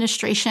Obama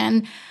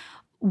administration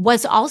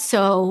was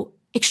also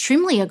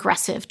extremely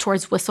aggressive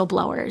towards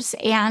whistleblowers,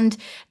 and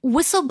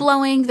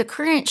whistleblowing, the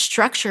current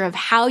structure of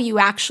how you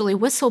actually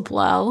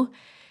whistleblow,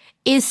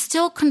 is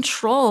still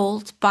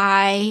controlled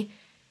by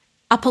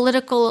a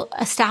political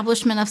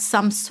establishment of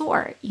some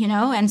sort,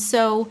 And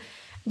so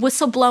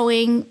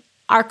whistleblowing,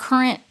 our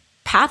current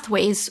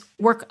pathways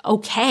work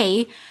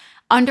okay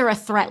under a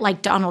threat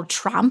like Donald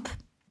Trump,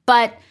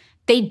 but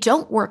they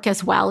don't work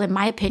as well, in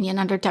my opinion,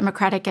 under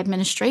Democratic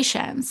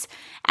administrations.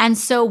 And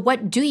so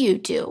what do you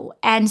do?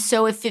 And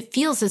so if it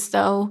feels as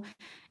though,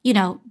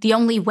 the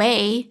only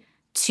way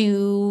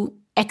to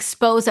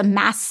expose a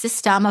mass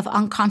system of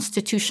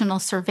unconstitutional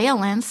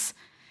surveillance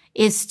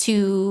is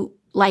to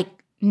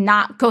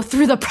not go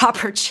through the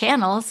proper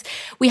channels,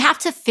 we have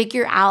to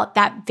figure out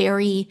that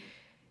very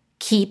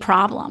key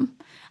problem.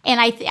 And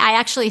I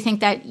actually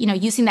think that,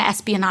 using the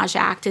Espionage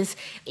Act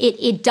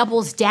it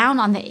doubles down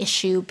on the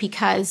issue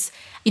because,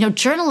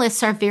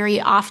 journalists are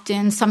very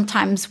often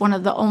sometimes one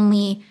of the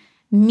only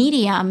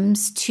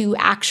mediums to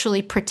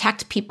actually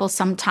protect people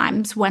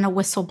sometimes when a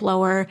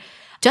whistleblower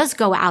does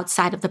go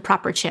outside of the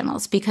proper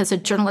channels, because a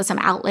journalism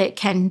outlet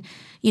can,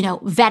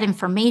 vet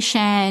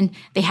information.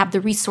 They have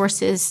the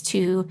resources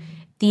to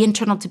the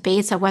internal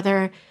debates of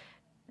whether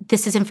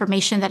this is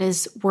information that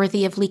is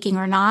worthy of leaking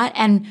or not.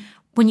 And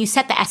when you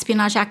set the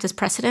Espionage Act as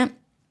precedent,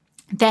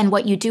 then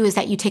what you do is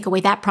that you take away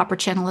that proper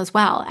channel as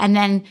well. And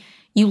then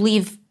you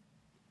leave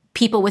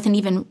people with an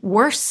even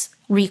worse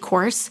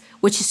recourse,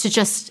 which is to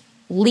just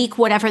leak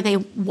whatever they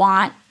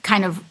want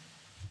kind of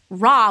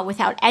raw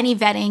without any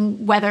vetting,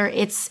 whether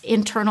it's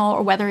internal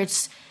or whether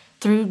it's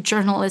through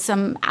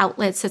journalism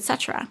outlets,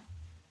 etc.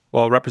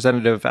 Well,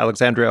 Representative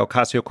Alexandria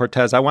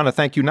Ocasio-Cortez, I want to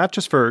thank you not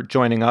just for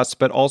joining us,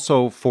 but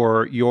also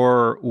for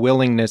your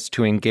willingness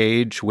to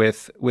engage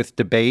with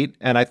debate.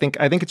 And I think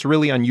it's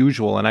really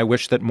unusual, and I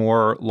wish that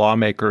more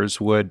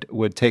lawmakers would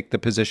take the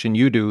position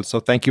you do.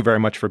 So thank you very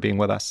much for being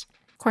with us.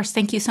 Of course.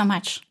 Thank you so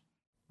much.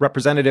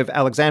 Representative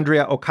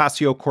Alexandria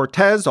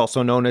Ocasio-Cortez,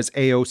 also known as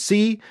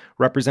AOC,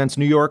 represents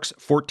New York's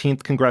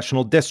 14th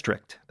congressional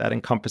district. That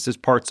encompasses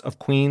parts of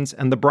Queens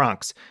and the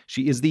Bronx.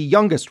 She is the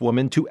youngest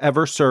woman to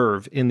ever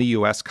serve in the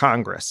U.S.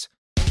 Congress.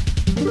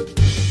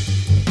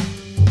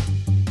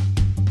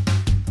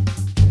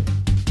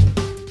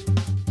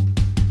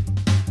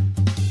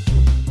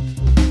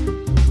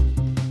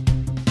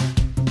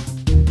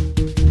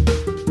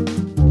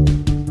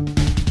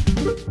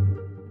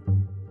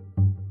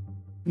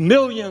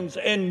 Millions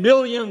and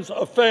millions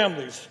of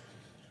families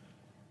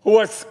who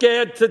are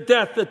scared to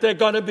death that they're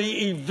going to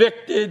be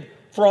evicted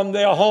from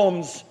their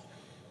homes,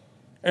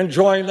 and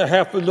join the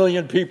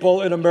 500,000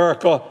 people in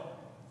America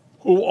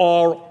who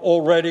are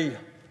already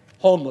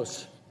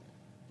homeless.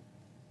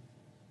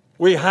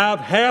 We have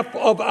half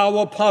of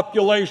our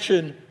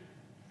population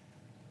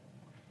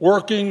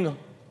working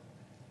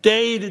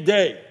day to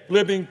day,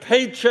 living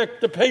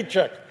paycheck to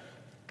paycheck,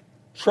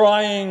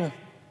 trying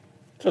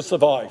to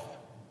survive.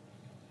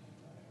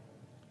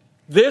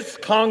 This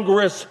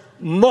Congress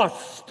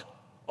must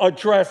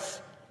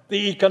address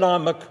the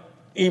economic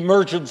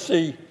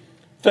emergency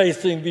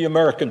facing the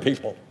American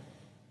people.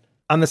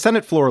 On the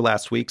Senate floor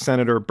last week,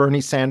 Senator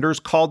Bernie Sanders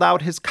called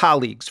out his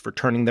colleagues for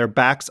turning their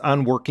backs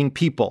on working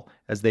people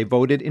as they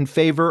voted in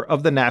favor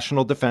of the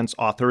National Defense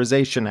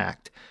Authorization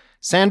Act.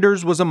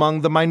 Sanders was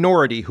among the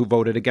minority who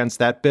voted against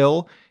that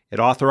bill. It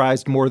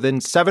authorized more than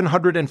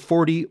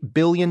 $740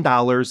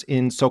 billion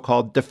in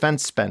so-called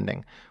defense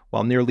spending,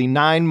 while nearly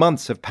 9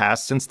 months have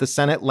passed since the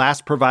Senate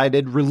last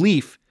provided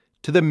relief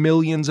to the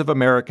millions of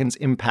Americans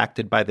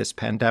impacted by this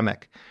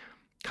pandemic.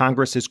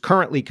 Congress is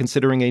currently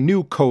considering a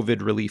new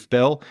COVID relief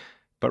bill,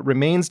 but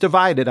remains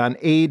divided on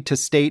aid to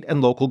state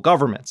and local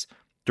governments,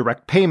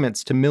 direct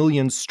payments to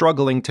millions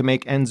struggling to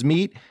make ends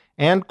meet,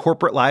 and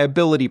corporate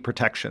liability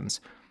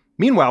protections.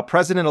 Meanwhile,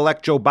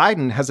 President-elect Joe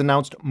Biden has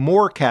announced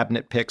more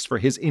cabinet picks for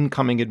his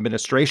incoming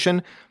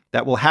administration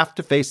that will have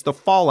to face the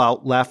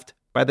fallout left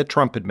by the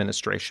Trump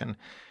administration.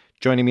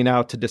 Joining me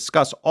now to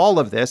discuss all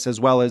of this, as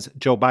well as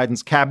Joe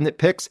Biden's cabinet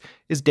picks,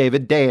 is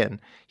David Dayen.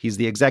 He's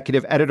the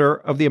executive editor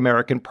of the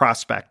American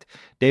Prospect.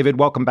 David,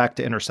 welcome back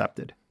to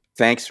Intercepted.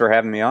 Thanks for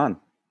having me on.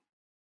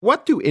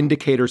 What do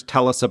indicators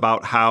tell us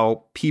about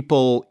how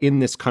people in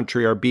this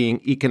country are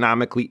being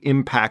economically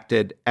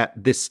impacted at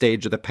this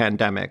stage of the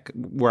pandemic?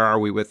 Where are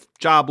we with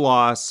job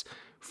loss,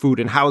 food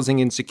and housing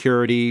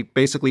insecurity,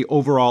 basically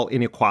overall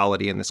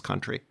inequality in this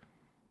country?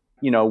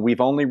 You know,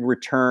 we've only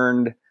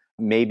returned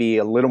maybe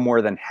a little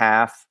more than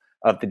half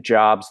of the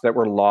jobs that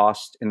were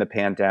lost in the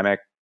pandemic.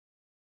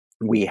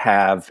 We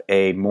have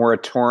a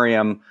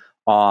moratorium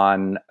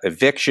on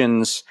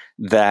evictions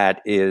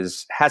that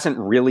hasn't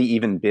really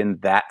even been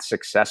that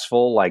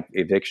successful. Like,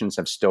 evictions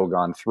have still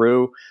gone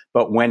through,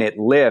 but when it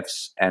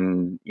lifts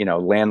and, you know,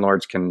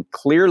 landlords can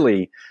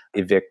clearly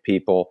evict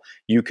people,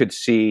 you could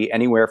see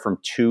anywhere from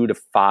 2 to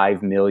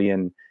 5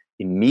 million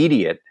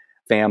immediate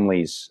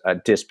families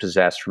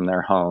dispossessed from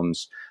their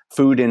homes.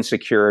 Food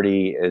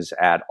insecurity is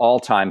at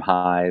all-time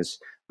highs.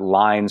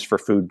 Lines for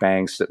food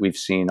banks that we've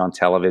seen on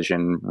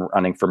television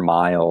running for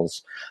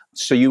miles.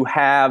 So you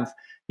have,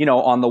 you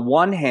know, on the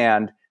one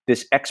hand,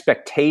 this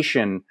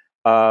expectation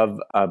of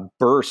a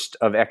burst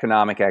of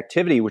economic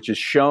activity, which is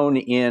shown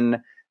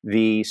in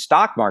the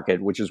stock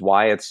market, which is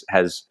why it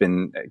has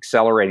been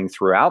accelerating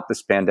throughout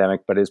this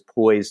pandemic, but is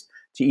poised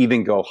to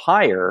even go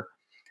higher.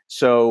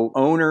 So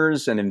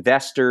owners and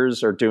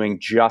investors are doing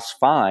just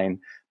fine.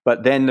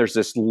 But then there's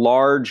this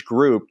large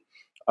group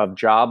of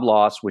job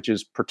loss, which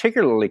is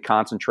particularly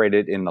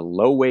concentrated in the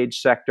low-wage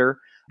sector.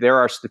 There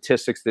are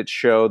statistics that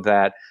show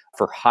that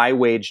for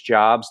high-wage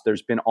jobs,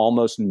 there's been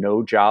almost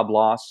no job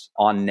loss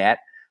on net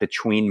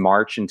between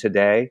March and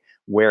today,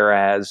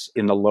 whereas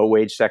in the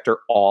low-wage sector,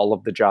 all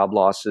of the job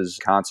loss is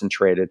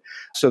concentrated.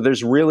 So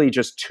there's really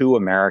just two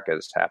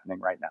Americas happening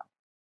right now.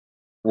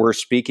 We're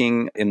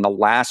speaking in the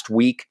last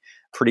week,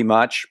 pretty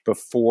much,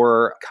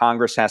 before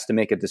Congress has to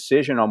make a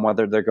decision on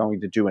whether they're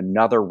going to do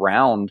another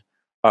round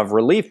of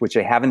relief, which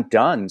they haven't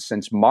done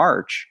since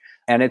March.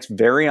 And it's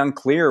very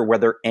unclear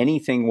whether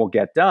anything will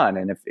get done.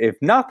 And if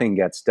nothing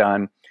gets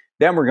done,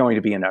 then we're going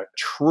to be in a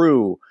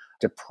true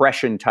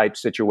depression-type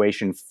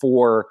situation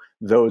for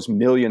those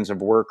millions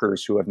of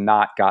workers who have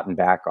not gotten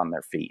back on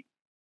their feet.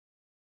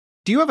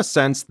 Do you have a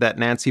sense that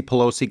Nancy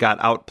Pelosi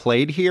got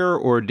outplayed here,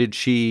 or did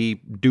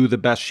she do the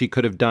best she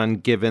could have done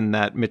given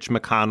that Mitch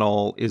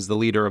McConnell is the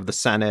leader of the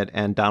Senate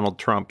and Donald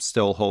Trump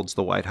still holds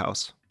the White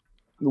House?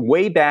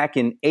 Way back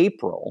in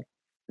April,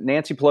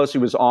 Nancy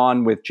Pelosi was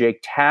on with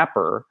Jake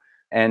Tapper,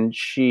 and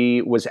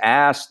she was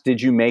asked,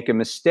 did you make a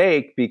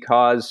mistake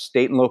because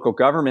state and local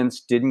governments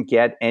didn't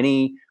get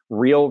any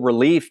real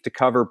relief to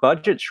cover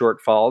budget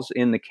shortfalls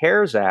in the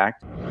CARES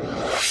Act?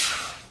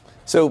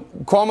 So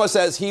Cuomo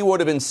says he would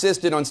have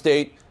insisted on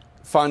state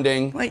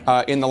funding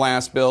in the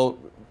last bill.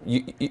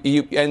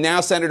 And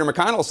now Senator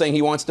McConnell is saying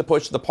he wants to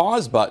push the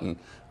pause button.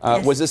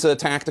 Yes. Was this a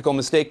tactical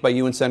mistake by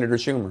you and Senator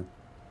Schumer?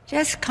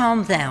 Just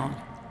calm down.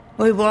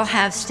 We will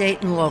have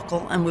state and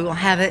local, and we will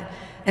have it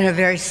in a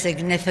very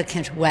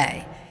significant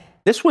way.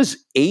 This was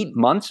 8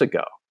 months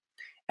ago.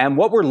 And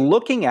what we're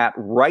looking at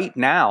right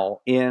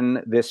now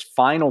in this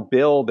final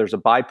bill, there's a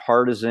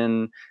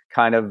bipartisan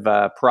kind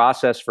of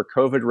process for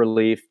COVID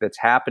relief that's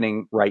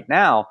happening right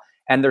now.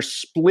 And they're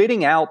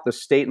splitting out the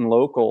state and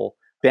local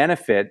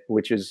benefit,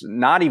 which is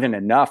not even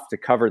enough to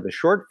cover the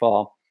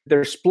shortfall,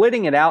 they're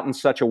splitting it out in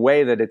such a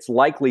way that it's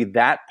likely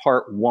that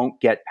part won't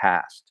get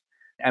passed.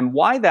 And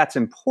why that's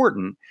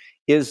important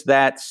is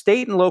that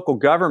state and local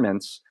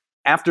governments,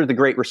 after the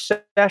Great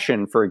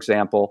Recession, for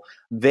example,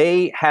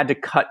 they had to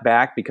cut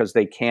back because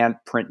they can't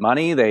print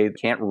money, they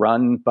can't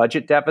run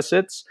budget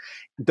deficits.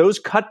 Those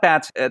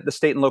cutbacks at the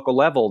state and local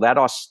level, that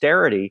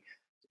austerity,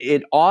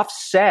 it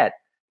offset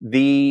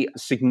the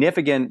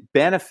significant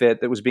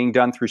benefit that was being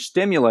done through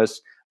stimulus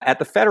at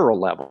the federal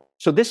level.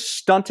 So this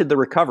stunted the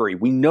recovery.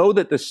 We know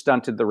that this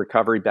stunted the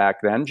recovery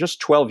back then, just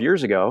 12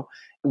 years ago.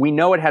 We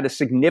know it had a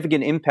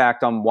significant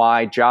impact on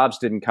why jobs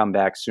didn't come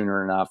back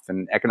sooner enough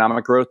and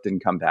economic growth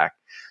didn't come back.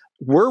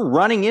 We're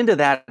running into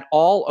that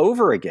all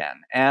over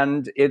again.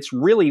 And it's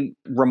really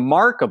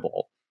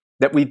remarkable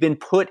that we've been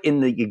put in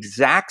the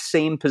exact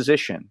same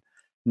position,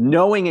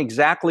 knowing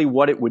exactly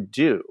what it would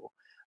do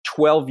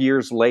 12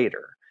 years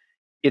later.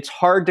 It's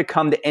hard to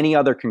come to any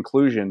other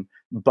conclusion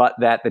but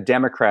that the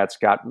Democrats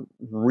got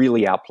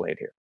really outplayed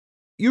here.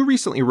 You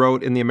recently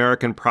wrote in the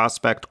American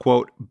Prospect,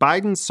 quote,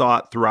 Biden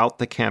sought throughout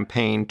the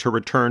campaign to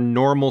return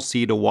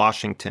normalcy to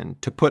Washington,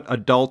 to put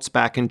adults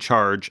back in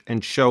charge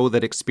and show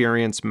that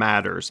experience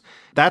matters.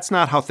 That's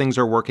not how things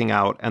are working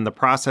out, and the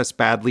process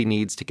badly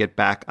needs to get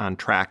back on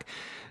track.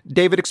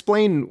 David,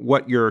 explain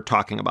what you're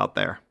talking about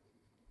there.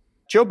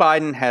 Joe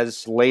Biden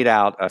has laid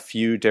out a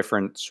few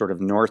different sort of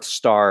North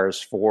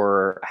Stars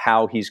for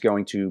how he's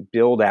going to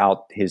build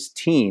out his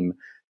team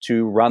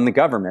to run the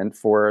government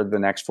for the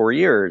next 4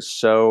 years.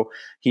 So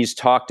he's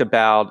talked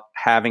about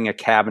having a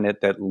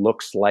cabinet that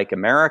looks like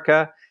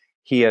America.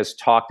 He has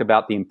talked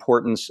about the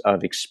importance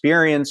of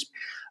experience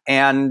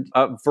and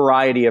a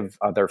variety of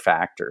other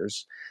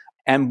factors.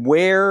 And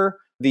where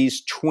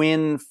these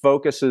twin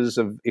focuses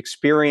of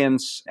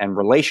experience and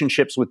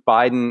relationships with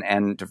Biden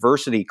and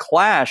diversity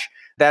clash,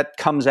 that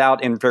comes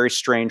out in very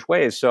strange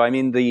ways. So, I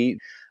mean, the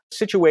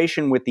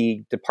situation with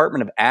the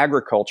Department of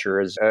Agriculture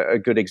is a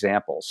good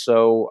example.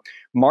 So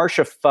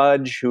Marcia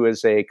Fudge, who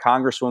is a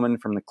congresswoman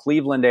from the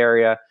Cleveland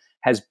area,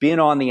 has been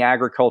on the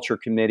Agriculture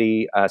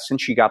Committee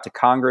since she got to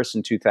Congress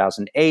in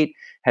 2008,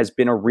 has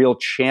been a real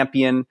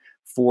champion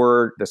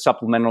for the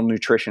Supplemental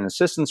Nutrition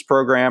Assistance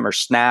Program, or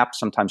SNAP,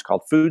 sometimes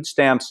called food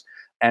stamps,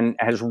 and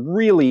has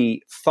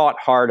really thought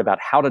hard about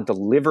how to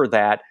deliver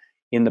that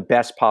in the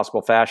best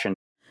possible fashion.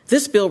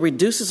 This bill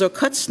reduces or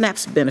cuts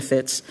SNAP's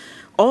benefits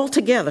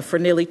altogether for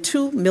nearly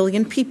 2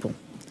 million people.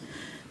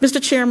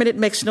 Mr. Chairman, it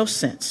makes no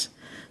sense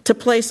to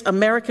place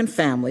American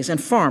families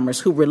and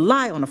farmers who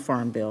rely on a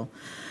farm bill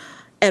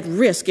at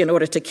risk in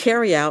order to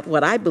carry out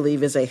what I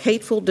believe is a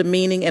hateful,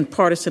 demeaning, and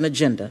partisan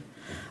agenda.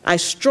 I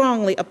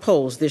strongly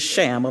oppose this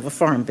sham of a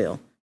farm bill.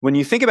 When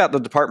you think about the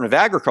Department of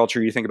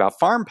Agriculture, you think about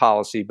farm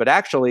policy, but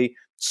actually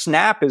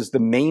SNAP is the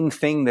main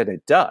thing that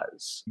it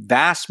does.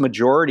 Vast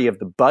majority of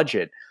the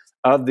budget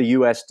of the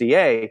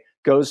USDA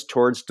goes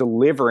towards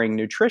delivering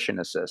nutrition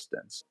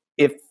assistance.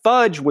 If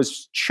Fudge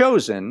was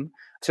chosen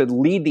to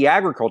lead the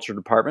Agriculture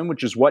Department,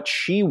 which is what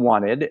she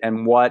wanted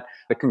and what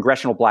the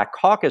Congressional Black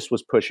Caucus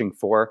was pushing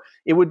for,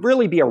 it would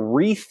really be a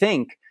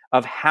rethink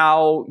of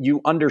how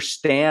you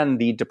understand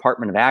the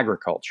Department of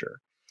Agriculture.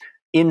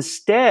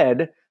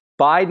 Instead,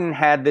 Biden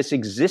had this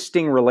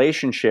existing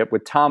relationship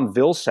with Tom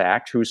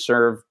Vilsack, who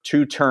served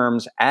 2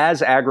 terms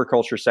as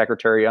Agriculture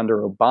Secretary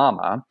under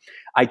Obama.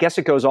 I guess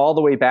it goes all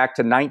the way back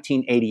to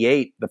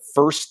 1988, the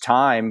first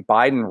time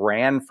Biden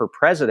ran for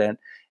president,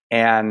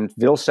 and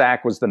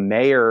Vilsack was the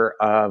mayor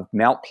of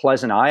Mount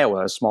Pleasant,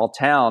 Iowa, a small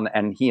town,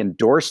 and he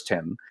endorsed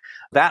him.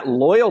 That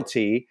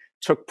loyalty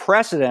took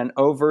precedent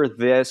over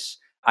this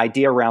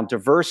idea around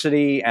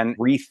diversity and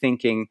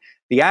rethinking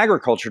the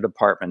Agriculture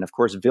Department. Of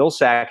course,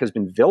 Vilsack has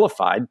been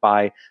vilified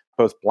by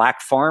both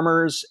Black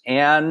farmers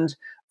and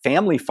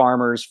family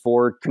farmers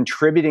for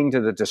contributing to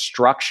the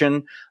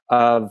destruction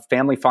of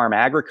family farm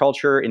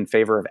agriculture in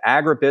favor of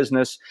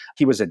agribusiness.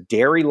 He was a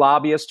dairy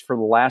lobbyist for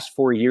the last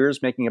 4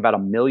 years, making about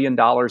 $1 million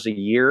a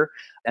year.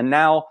 And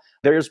now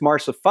there's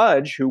Marcia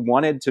Fudge, who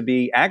wanted to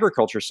be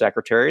Agriculture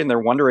Secretary, and they're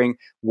wondering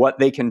what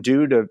they can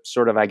do to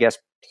sort of, I guess,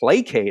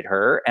 placate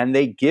her. And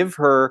they give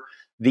her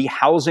the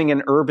Housing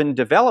and Urban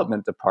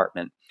Development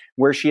Department,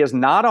 where she is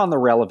not on the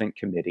relevant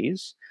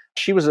committees.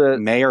 She was a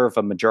mayor of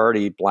a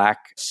majority Black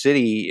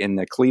city in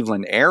the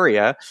Cleveland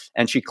area,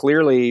 and she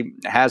clearly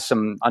has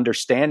some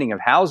understanding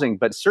of housing,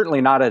 but certainly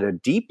not at a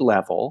deep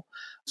level.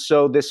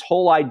 So this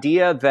whole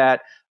idea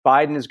that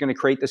Biden is going to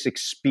create this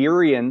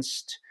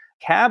experienced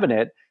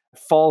cabinet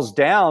falls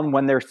down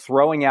when they're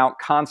throwing out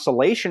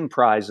consolation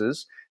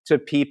prizes to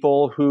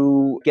people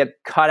who get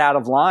cut out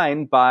of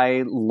line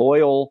by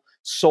loyal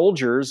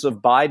soldiers of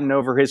Biden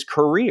over his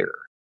career.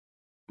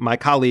 My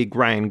colleague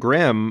Ryan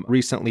Grimm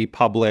recently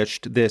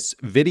published this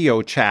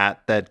video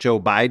chat that Joe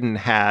Biden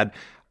had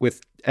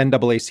with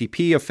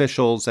NAACP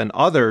officials and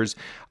others,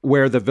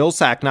 where the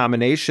Vilsack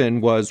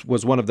nomination was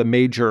one of the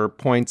major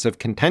points of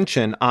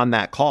contention on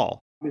that call.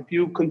 If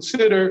you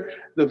consider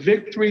the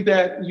victory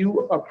that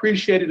you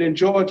appreciated in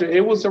Georgia,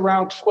 it was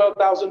around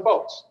 12,000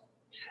 votes.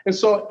 And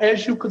so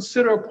as you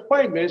consider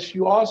appointments,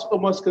 you also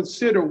must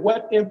consider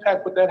what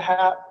impact would that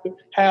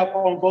have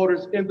on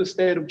voters in the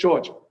state of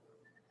Georgia.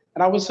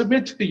 And I would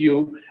submit to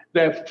you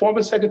that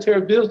former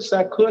Secretary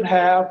Vilsack could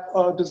have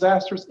a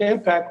disastrous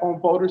impact on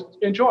voters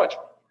in Georgia.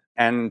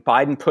 And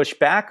Biden pushed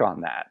back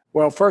on that.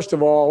 Well, first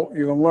of all,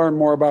 you can learn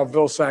more about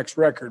Vilsack's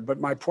record, but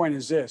my point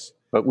is this.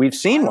 But we've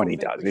seen what he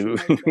does.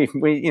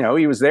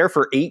 He was there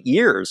for 8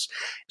 years.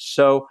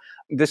 So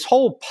this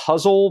whole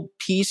puzzle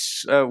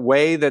piece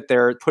way that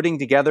they're putting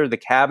together the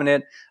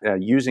cabinet,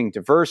 using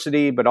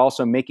diversity, but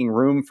also making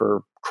room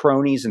for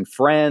cronies and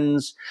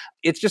friends,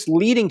 it's just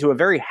leading to a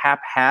very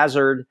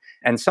haphazard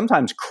and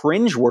sometimes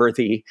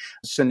cringeworthy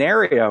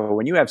scenario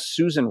when you have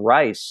Susan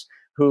Rice,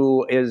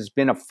 who has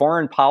been a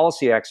foreign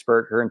policy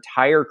expert her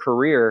entire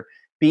career,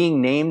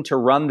 being named to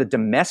run the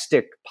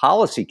Domestic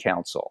Policy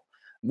Council.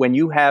 When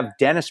you have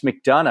Dennis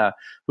McDonough,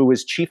 who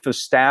was chief of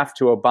staff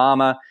to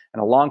Obama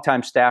and a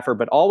longtime staffer,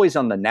 but always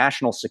on the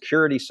national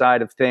security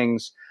side of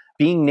things,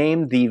 being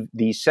named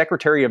the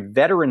Secretary of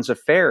Veterans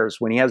Affairs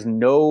when he has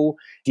no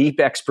deep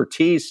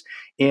expertise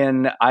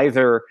in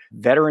either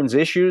veterans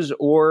issues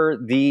or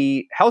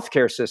the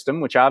healthcare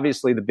system, which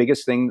obviously the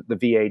biggest thing the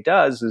VA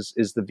does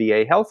is the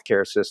VA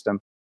healthcare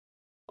system.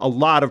 A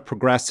lot of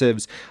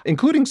progressives,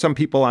 including some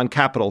people on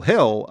Capitol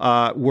Hill,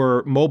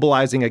 were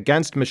mobilizing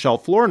against Michelle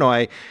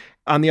Flournoy.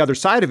 On the other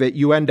side of it,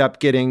 you end up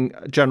getting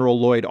General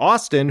Lloyd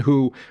Austin,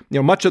 who,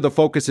 much of the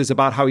focus is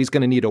about how he's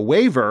going to need a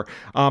waiver.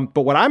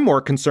 But what I'm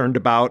more concerned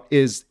about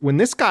is when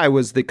this guy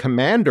was the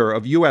commander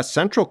of U.S.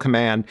 Central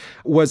Command,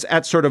 was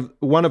at sort of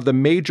one of the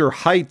major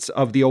heights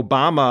of the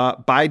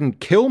Obama-Biden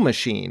kill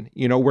machine,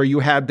 where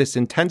you had this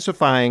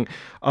intensifying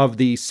of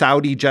the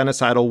Saudi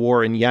genocidal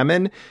war in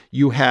Yemen.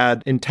 You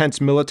had intense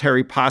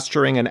military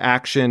posturing and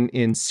action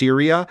in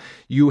Syria.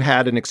 You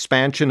had an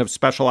expansion of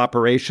special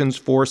operations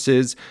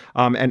forces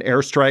and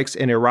airstrikes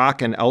in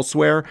Iraq and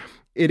elsewhere.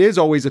 It is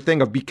always a thing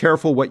of be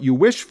careful what you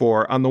wish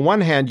for. On the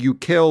one hand, you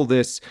kill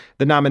the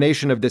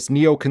nomination of this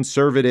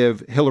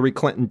neoconservative Hillary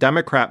Clinton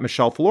Democrat,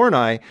 Michelle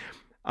Flournoy.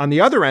 On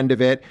the other end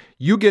of it,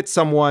 you get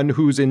someone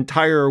whose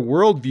entire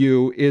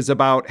worldview is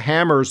about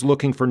hammers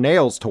looking for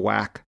nails to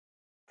whack.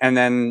 And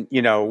then,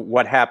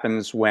 what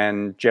happens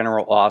when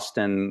General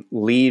Austin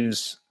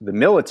leaves the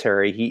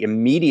military? He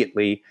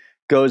immediately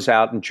goes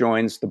out and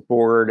joins the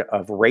board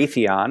of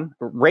Raytheon.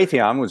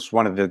 Raytheon was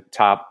one of the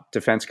top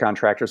defense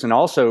contractors. And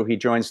also he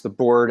joins the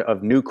board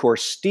of Nucor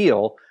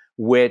Steel,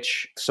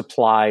 which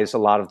supplies a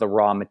lot of the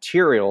raw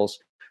materials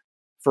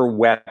for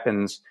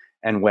weapons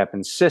and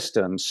weapons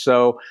systems.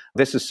 So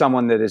this is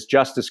someone that is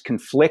just as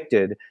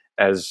conflicted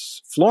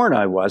as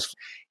Flournoy was.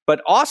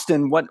 But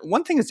Austin,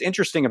 one thing that's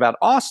interesting about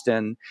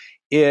Austin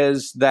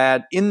is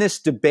that in this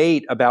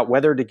debate about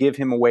whether to give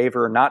him a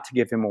waiver or not to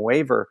give him a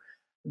waiver,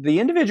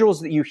 the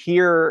individuals that you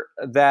hear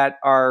that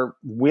are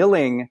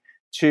willing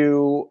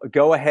to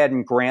go ahead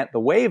and grant the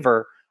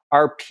waiver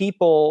are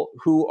people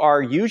who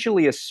are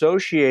usually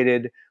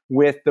associated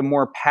with the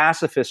more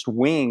pacifist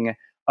wing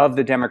of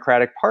the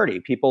Democratic Party,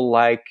 people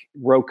like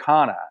Ro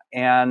Khanna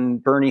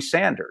and Bernie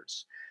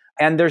Sanders.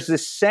 And there's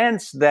this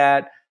sense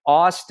that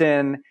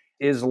Austin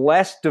is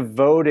less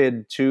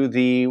devoted to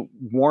the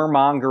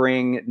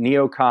warmongering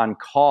neocon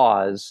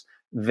cause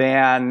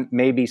than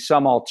maybe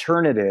some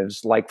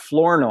alternatives like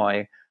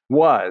Flournoy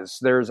was.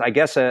 There's, I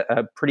guess,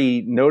 a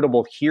pretty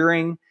notable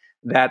hearing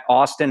that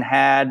Austin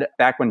had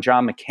back when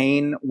John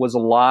McCain was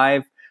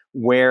alive,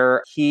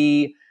 where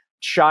he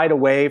shied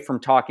away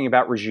from talking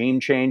about regime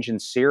change in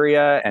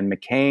Syria, and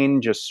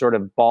McCain just sort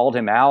of bawled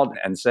him out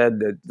and said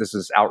that this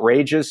is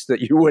outrageous,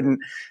 that you wouldn't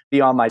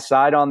be on my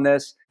side on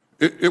this.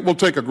 It will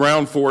take a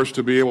ground force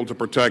to be able to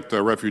protect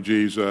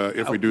refugees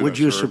if we do Would that,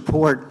 you sir.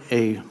 support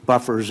a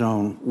buffer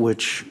zone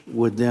which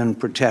would then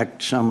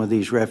protect some of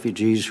these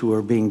refugees who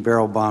are being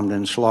barrel bombed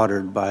and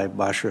slaughtered by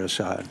Bashar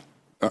Assad?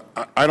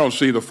 I don't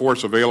see the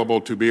force available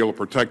to be able to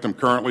protect them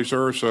currently,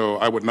 sir, so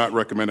I would not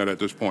recommend it at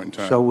this point in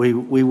time. So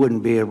we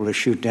wouldn't be able to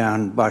shoot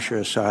down Bashar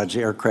Assad's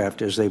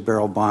aircraft as they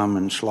barrel bomb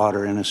and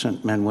slaughter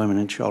innocent men, women,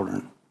 and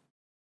children.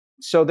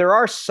 So there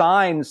are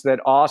signs that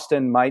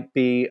Austin might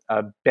be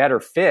a better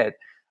fit,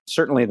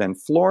 certainly than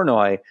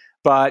Flournoy,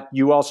 but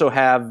you also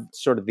have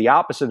sort of the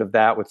opposite of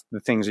that with the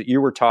things that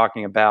you were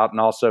talking about, and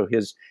also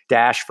his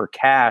dash for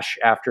cash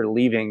after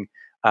leaving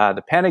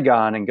the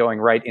Pentagon and going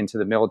right into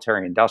the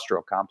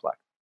military-industrial complex.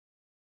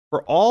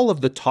 For all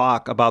of the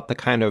talk about the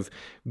kind of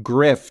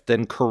grift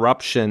and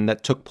corruption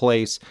that took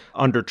place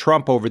under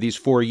Trump over these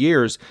 4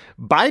 years,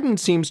 Biden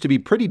seems to be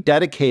pretty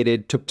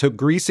dedicated to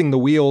greasing the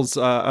wheels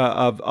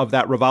of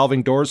that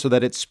revolving door so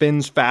that it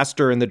spins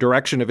faster in the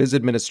direction of his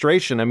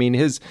administration. I mean,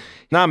 his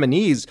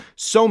nominees,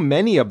 so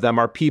many of them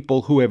are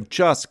people who have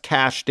just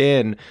cashed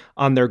in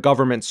on their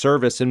government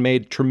service and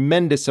made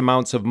tremendous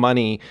amounts of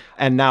money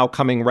and now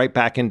coming right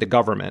back into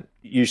government.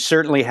 You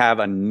certainly have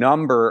a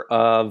number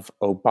of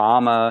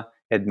Obama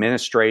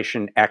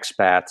administration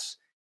expats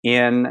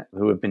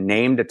who have been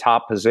named to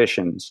top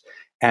positions,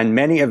 and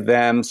many of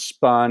them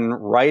spun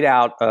right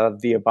out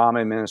of the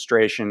Obama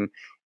administration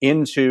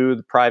into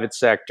the private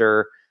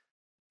sector,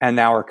 and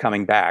now are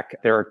coming back.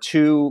 There are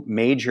two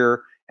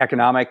major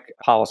economic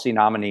policy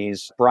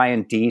nominees,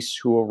 Brian Deese,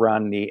 who will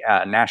run the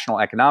National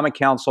Economic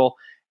Council,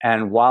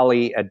 and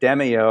Wally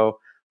Adeyemo,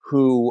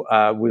 who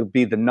will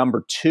be the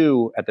number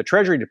 2 at the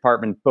Treasury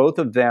Department. Both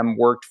of them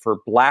worked for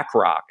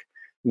BlackRock,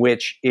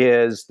 which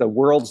is the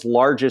world's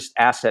largest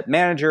asset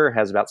manager,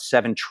 has about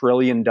 $7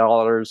 trillion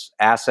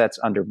assets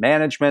under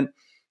management.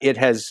 It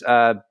has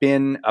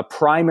been a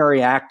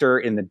primary actor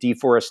in the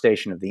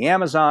deforestation of the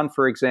Amazon,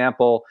 for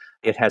example.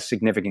 It has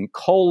significant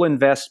coal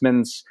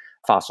investments,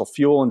 fossil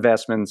fuel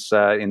investments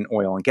in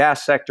oil and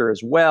gas sector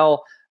as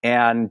well.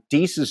 And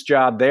Deese's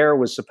job there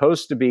was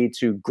supposed to be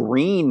to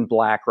green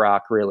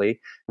BlackRock,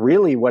 really.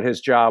 Really what his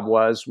job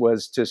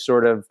was to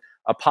sort of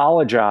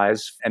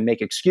apologize and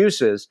make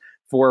excuses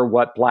for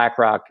what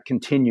BlackRock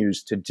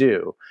continues to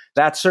do.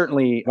 That's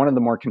certainly one of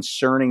the more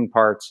concerning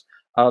parts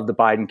of the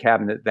Biden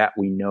cabinet that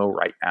we know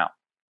right now.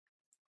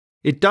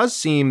 It does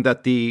seem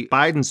that the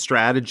Biden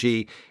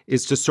strategy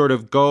is to sort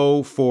of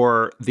go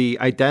for the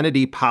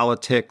identity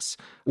politics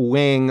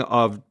wing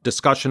of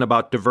discussion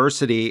about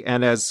diversity.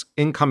 And as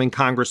incoming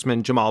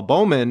Congressman Jamal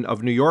Bowman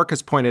of New York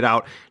has pointed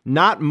out,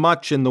 not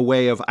much in the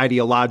way of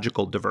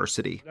ideological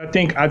diversity. I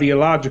think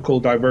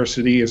ideological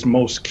diversity is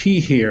most key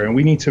here. And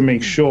we need to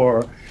make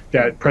sure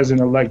that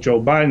President-elect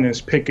Joe Biden is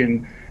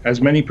picking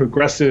as many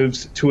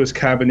progressives to his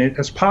cabinet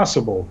as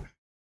possible.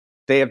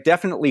 They have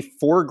definitely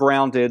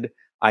foregrounded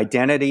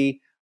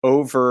identity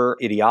over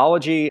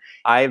ideology.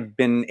 I've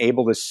been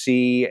able to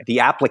see the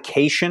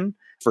application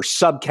for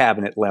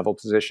sub-cabinet level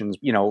positions,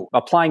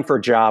 applying for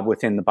a job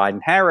within the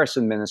Biden-Harris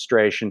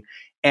administration.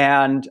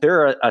 And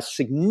there are a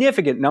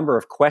significant number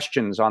of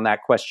questions on that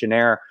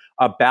questionnaire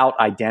about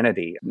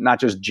identity, not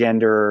just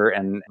gender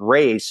and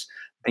race,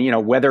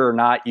 whether or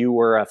not you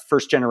were a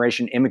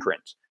first-generation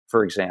immigrant,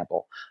 for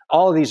example.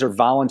 All of these are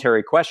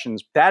voluntary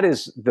questions. That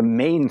is the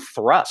main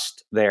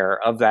thrust there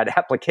of that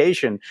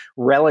application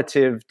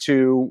relative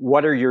to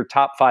what are your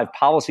top 5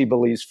 policy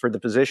beliefs for the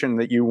position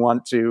that you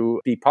want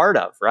to be part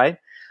of, right?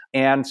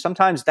 And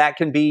sometimes that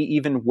can be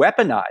even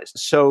weaponized.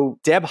 So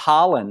Deb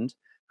Haaland,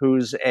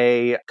 who's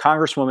a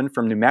congresswoman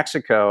from New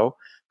Mexico,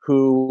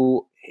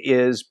 who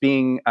is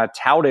being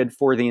touted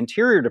for the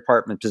Interior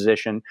Department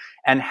position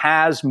and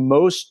has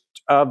most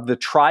of the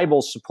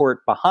tribal support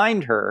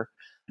behind her,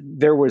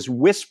 there was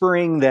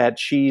whispering that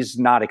she's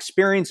not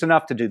experienced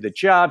enough to do the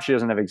job. She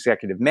doesn't have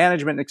executive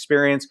management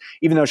experience,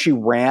 even though she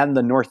ran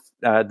the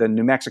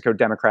New Mexico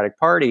Democratic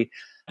Party.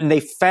 And they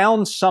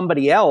found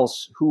somebody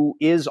else who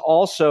is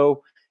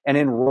also an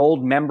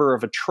enrolled member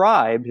of a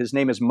tribe. His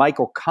name is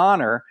Michael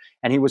Connor,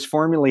 and he was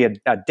formerly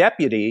a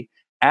deputy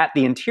at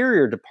the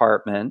Interior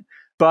Department.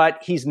 But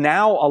he's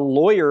now a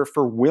lawyer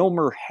for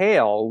Wilmer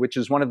Hale, which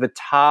is one of the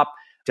top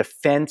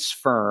defense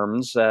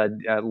firms,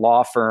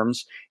 law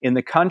firms in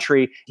the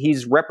country.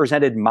 He's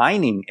represented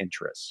mining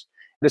interests.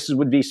 This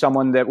would be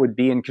someone that would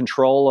be in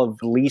control of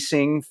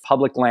leasing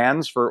public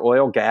lands for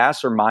oil,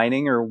 gas, or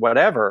mining or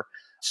whatever.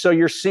 So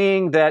you're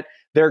seeing that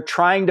they're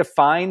trying to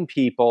find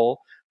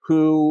people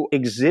who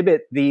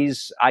exhibit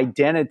these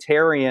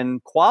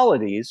identitarian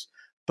qualities,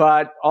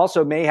 but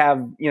also may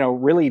have,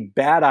 really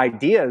bad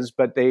ideas,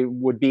 but they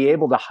would be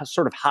able to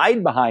sort of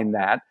hide behind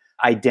that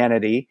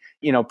identity,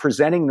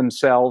 presenting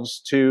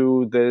themselves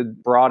to the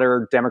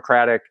broader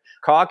Democratic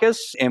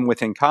caucus and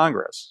within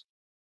Congress.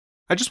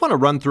 I just want to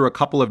run through a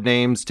couple of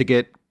names to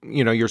get,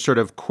 your sort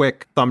of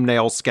quick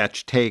thumbnail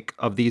sketch take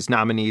of these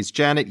nominees.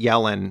 Janet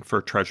Yellen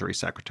for Treasury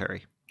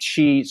Secretary.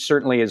 She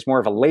certainly is more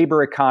of a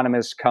labor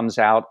economist, comes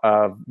out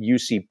of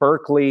UC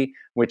Berkeley,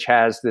 which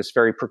has this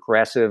very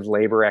progressive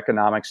labor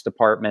economics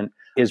department,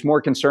 is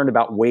more concerned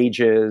about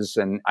wages,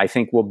 and I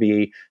think will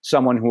be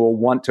someone who will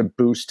want to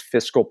boost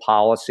fiscal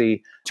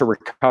policy to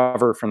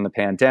recover from the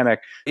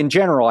pandemic. In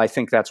general, I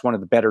think that's one of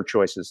the better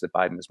choices that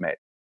Biden has made.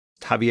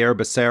 Javier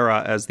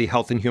Becerra as the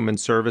Health and Human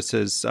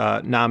Services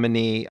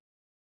nominee.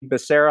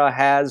 Becerra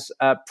has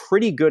a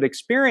pretty good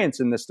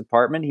experience in this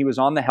department. He was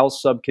on the Health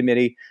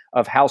Subcommittee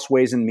of House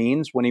Ways and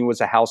Means when he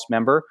was a House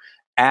member.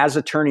 As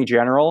Attorney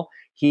General,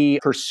 he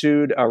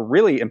pursued a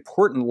really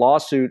important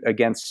lawsuit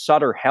against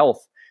Sutter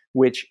Health,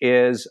 which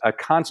is a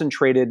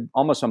concentrated,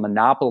 almost a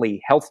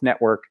monopoly health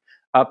network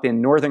up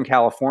in Northern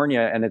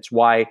California. And it's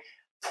why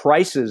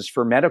prices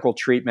for medical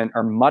treatment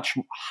are much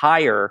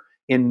higher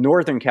in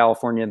Northern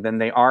California than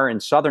they are in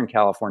Southern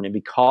California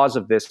because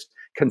of this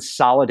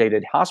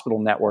consolidated hospital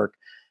network.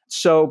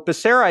 So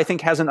Becerra, I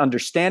think, has an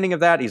understanding of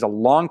that. He's a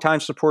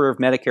longtime supporter of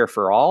Medicare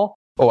for All.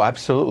 Oh,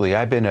 absolutely.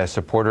 I've been a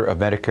supporter of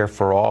Medicare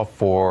for All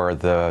for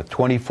the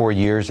 24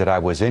 years that I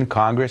was in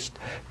Congress.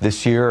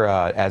 This year,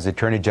 as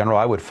Attorney General,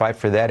 I would fight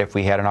for that if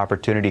we had an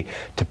opportunity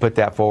to put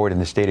that forward in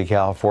the state of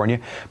California,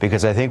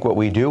 because I think what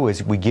we do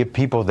is we give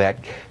people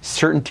that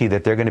certainty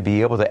that they're going to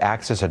be able to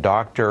access a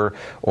doctor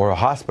or a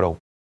hospital.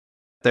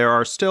 There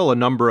are still a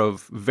number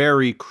of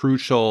very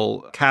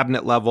crucial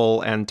cabinet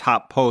level and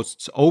top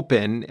posts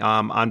open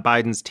on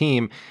Biden's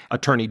team.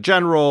 Attorney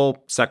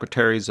General,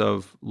 Secretaries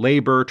of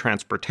Labor,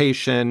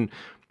 Transportation,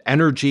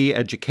 energy,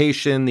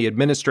 education, the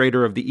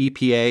administrator of the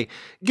EPA.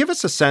 Give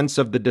us a sense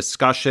of the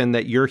discussion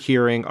that you're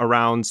hearing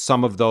around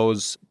some of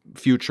those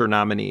future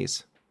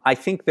nominees. I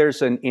think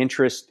there's an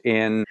interest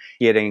in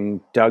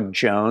getting Doug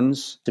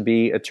Jones to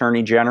be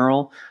Attorney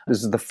General.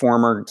 This is the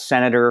former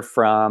senator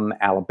from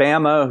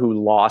Alabama who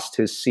lost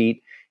his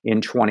seat in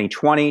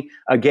 2020.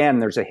 Again,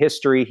 there's a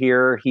history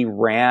here. He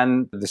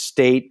ran the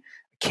state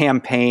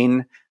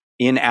campaign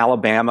in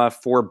Alabama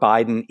for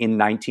Biden in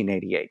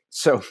 1988.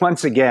 So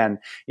once again,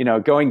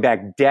 going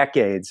back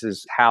decades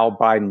is how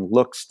Biden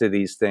looks to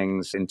these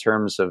things in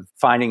terms of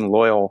finding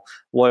loyal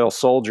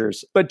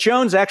soldiers. But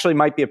Jones actually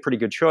might be a pretty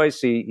good choice.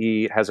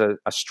 He has a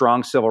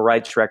strong civil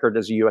rights record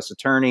as a U.S.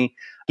 attorney.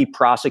 He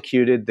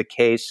prosecuted the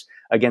case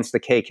against the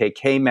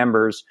KKK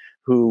members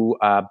who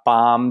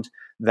bombed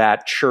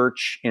that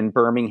church in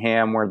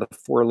Birmingham where the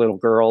 4 little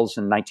girls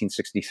in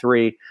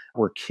 1963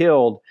 were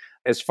killed.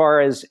 As far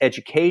as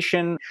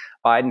education,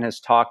 Biden has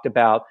talked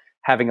about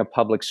having a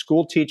public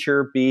school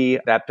teacher be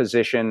that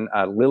position.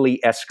 Lily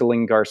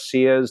Escalin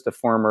Garcia is the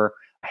former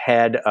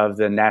head of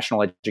the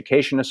National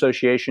Education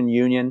Association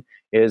Union,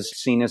 is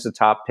seen as a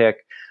top pick.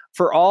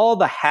 For all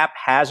the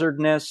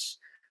haphazardness,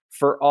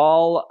 for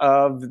all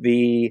of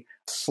the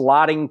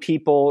slotting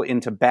people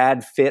into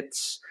bad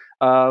fits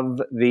of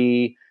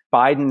the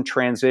Biden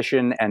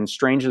transition and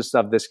strangeness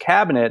of this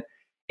cabinet,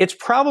 it's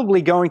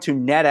probably going to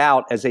net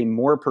out as a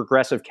more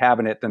progressive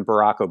cabinet than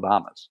Barack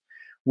Obama's,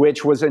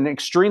 which was an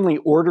extremely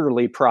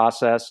orderly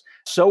process,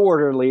 so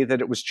orderly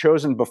that it was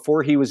chosen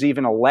before he was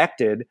even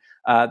elected.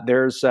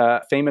 There's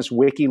a famous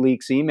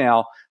WikiLeaks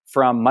email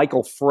from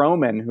Michael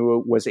Froman,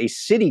 who was a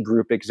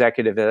Citigroup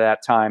executive at that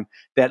time,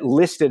 that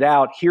listed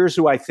out, here's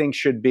who I think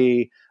should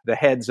be the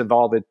heads of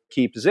all the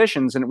key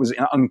positions. And it was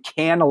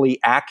uncannily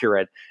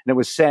accurate. And it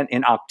was sent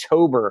in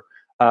October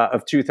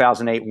of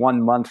 2008,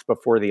 1 month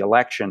before the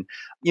election.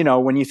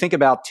 When you think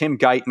about Tim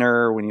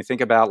Geithner, when you think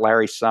about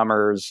Larry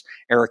Summers,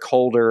 Eric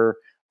Holder,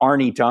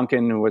 Arne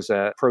Duncan, who was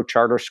a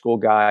pro-charter school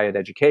guy at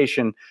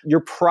education,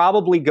 you're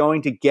probably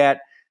going to get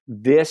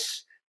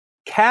this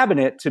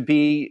cabinet to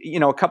be,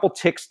 a couple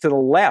ticks to the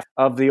left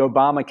of the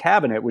Obama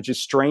cabinet, which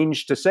is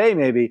strange to say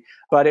maybe,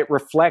 but it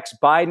reflects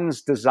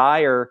Biden's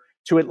desire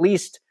to at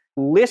least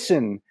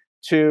listen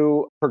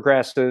to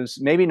progressives,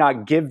 maybe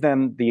not give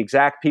them the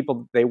exact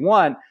people they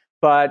want,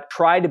 but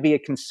try to be a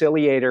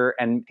conciliator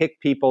and pick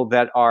people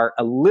that are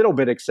a little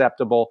bit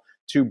acceptable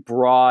to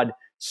broad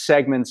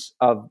segments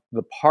of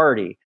the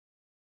party.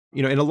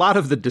 In a lot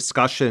of the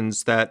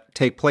discussions that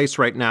take place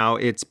right now,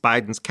 it's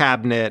Biden's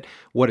cabinet.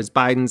 What is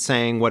Biden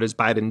saying? What is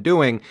Biden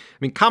doing?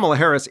 Kamala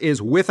Harris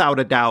is without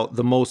a doubt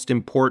the most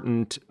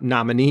important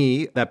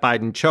nominee that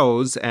Biden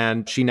chose,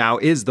 and she now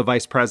is the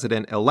vice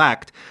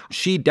president-elect.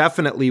 She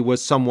definitely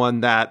was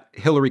someone that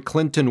Hillary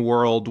Clinton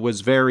world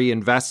was very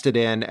invested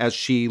in as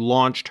she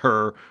launched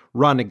her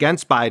run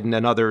against Biden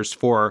and others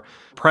for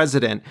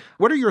president.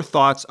 What are your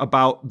thoughts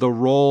about the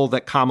role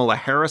that Kamala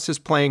Harris is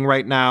playing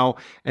right now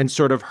and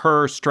sort of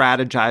her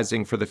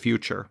strategizing for the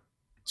future?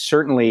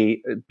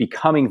 Certainly,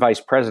 becoming vice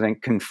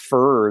president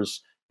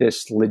confers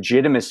this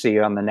legitimacy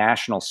on the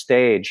national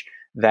stage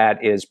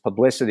that is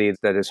publicity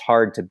that is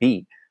hard to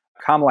beat.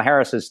 Kamala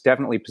Harris has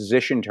definitely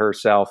positioned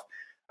herself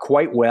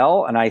quite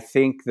well, and I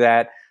think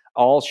that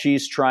all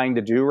she's trying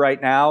to do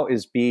right now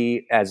is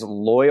be as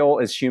loyal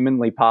as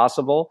humanly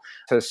possible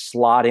to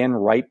slot in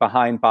right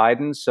behind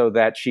Biden so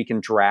that she can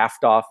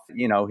draft off,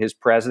 his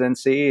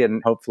presidency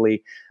and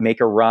hopefully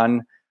make a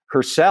run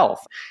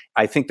herself.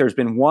 I think there's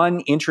been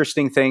one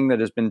interesting thing that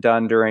has been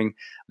done during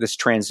this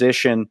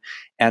transition,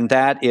 and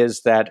that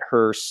is that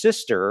her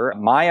sister,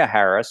 Maya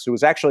Harris, who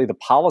was actually the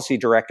policy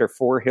director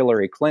for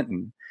Hillary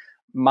Clinton,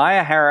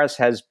 Maya Harris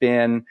has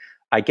been,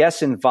 I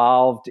guess,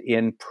 involved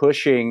in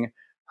pushing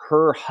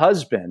her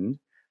husband,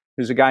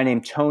 who's a guy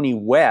named Tony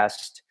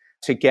West,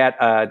 to get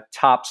a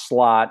top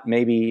slot,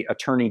 maybe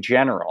attorney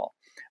general.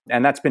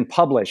 And that's been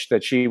published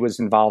that she was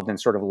involved in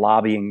sort of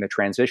lobbying the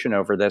transition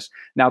over this.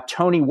 Now,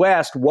 Tony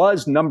West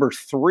was number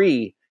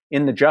 3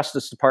 in the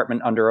Justice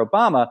Department under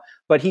Obama,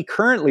 but he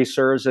currently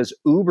serves as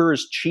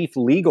Uber's chief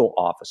legal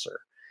officer.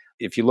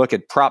 If you look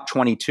at Prop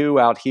 22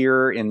 out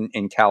here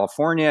in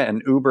California,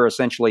 and Uber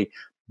essentially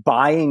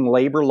buying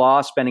labor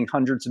law, spending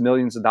hundreds of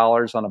millions of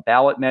dollars on a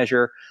ballot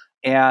measure,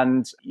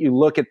 and you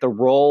look at the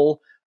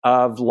role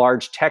of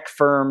large tech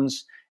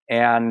firms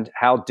and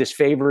how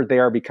disfavored they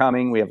are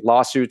becoming. We have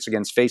lawsuits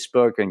against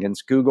Facebook and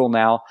against Google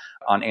now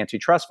on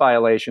antitrust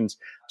violations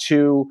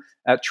to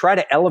try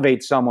to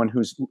elevate someone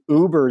who's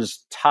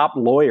Uber's top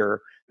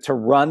lawyer to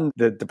run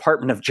the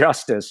Department of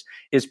Justice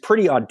is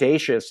pretty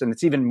audacious. And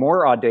it's even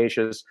more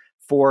audacious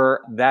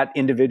for that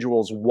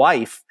individual's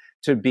wife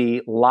to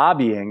be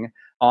lobbying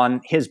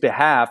on his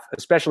behalf,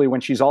 especially when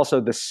she's also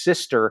the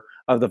sister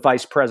of the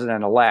vice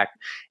president-elect.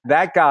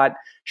 That got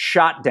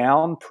shot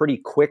down pretty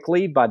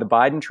quickly by the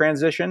Biden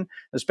transition,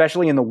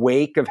 especially in the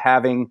wake of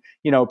having,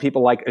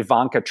 people like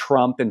Ivanka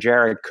Trump and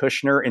Jared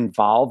Kushner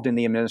involved in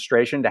the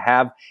administration. To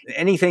have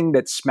anything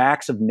that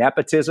smacks of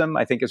nepotism,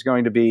 I think is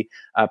going to be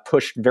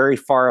pushed very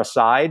far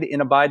aside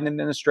in a Biden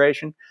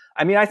administration.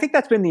 I mean, I think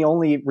that's been the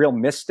only real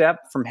misstep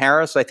from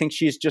Harris. I think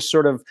she's just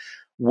sort of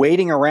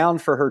waiting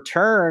around for her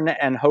turn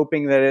and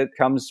hoping that it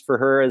comes for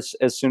her as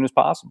soon as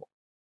possible.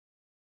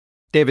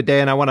 David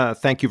Dayen, I want to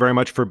thank you very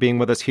much for being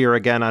with us here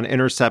again on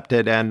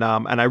Intercepted. And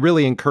I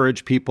really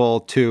encourage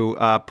people to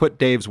put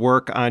Dave's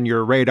work on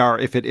your radar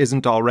if it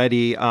isn't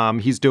already.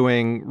 He's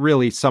doing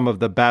really some of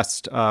the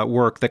best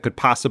work that could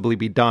possibly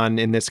be done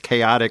in this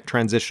chaotic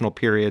transitional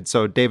period.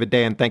 So David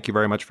Dayen, thank you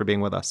very much for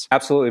being with us.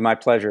 Absolutely. My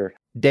pleasure.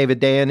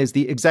 David Dayen is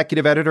the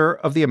executive editor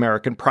of The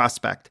American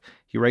Prospect.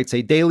 He writes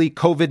a daily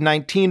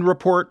COVID-19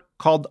 report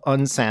called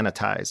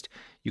Unsanitized.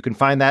 You can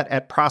find that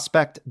at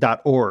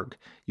prospect.org.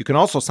 You can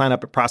also sign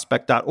up at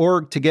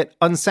prospect.org to get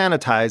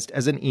Unsanitized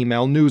as an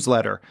email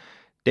newsletter.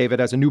 David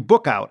has a new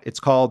book out. It's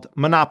called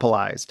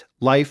Monopolized: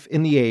 Life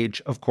in the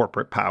Age of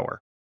Corporate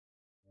Power.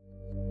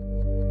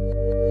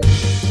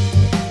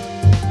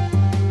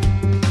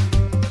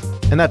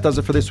 And that does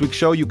it for this week's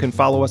show. You can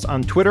follow us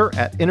on Twitter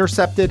at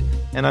Intercepted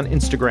and on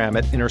Instagram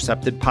at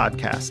Intercepted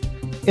Podcast.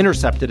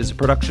 Intercepted is a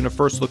production of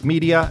First Look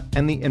Media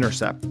and The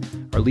Intercept.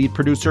 Our lead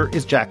producer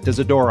is Jack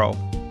Desiodoro.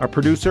 Our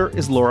producer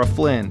is Laura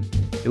Flynn.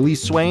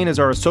 Elise Swain is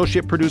our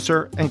associate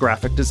producer and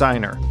graphic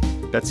designer.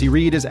 Betsy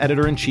Reed is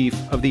editor-in-chief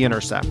of The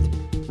Intercept.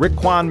 Rick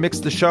Kwan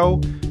mixed the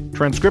show.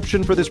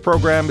 Transcription for this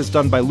program is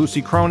done by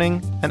Lucy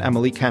Croning and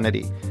Emily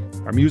Kennedy.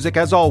 Our music,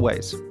 as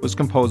always, was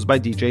composed by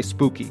DJ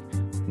Spooky.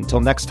 Until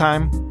next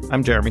time,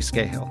 I'm Jeremy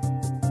Scahill.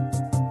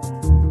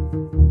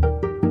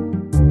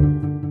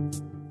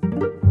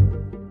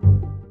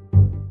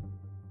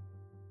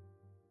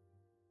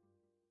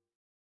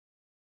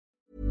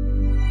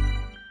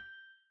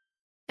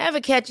 Ever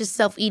catch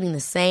yourself eating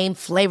the same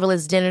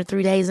flavorless dinner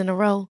 3 days in a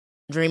row?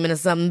 Dreaming of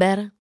something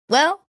better?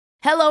 Well,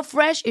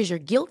 HelloFresh is your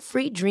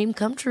guilt-free dream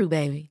come true,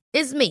 baby.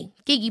 It's me,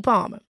 Keke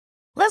Palmer.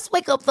 Let's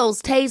wake up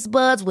those taste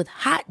buds with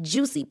hot,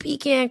 juicy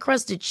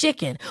pecan-crusted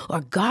chicken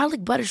or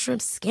garlic butter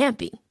shrimp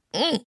scampi.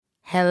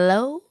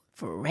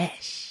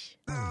 HelloFresh.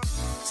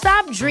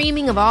 Stop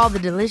dreaming of all the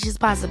delicious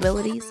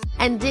possibilities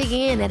and dig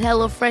in at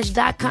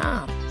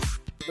HelloFresh.com.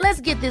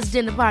 Let's get this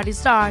dinner party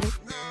started.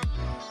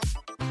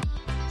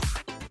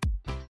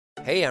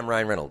 Hey, I'm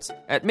Ryan Reynolds.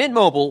 At Mint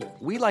Mobile,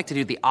 we like to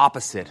do the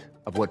opposite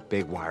of what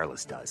Big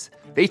Wireless does.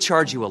 They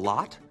charge you a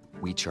lot,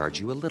 we charge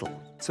you a little.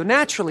 So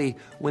naturally,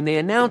 when they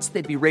announced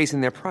they'd be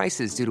raising their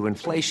prices due to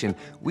inflation,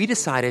 we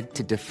decided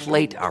to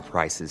deflate our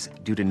prices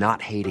due to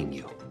not hating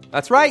you.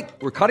 That's right.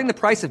 We're cutting the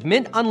price of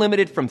Mint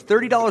Unlimited from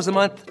 $30 a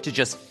month to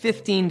just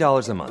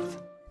 $15 a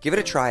month. Give it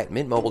a try at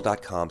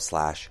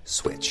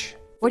mintmobile.com/switch.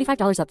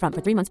 $45 up front for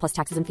 3 months plus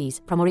taxes and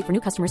fees. Promo rate for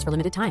new customers for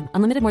limited time.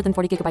 Unlimited more than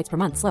 40 gigabytes per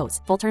month. Slows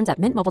full terms at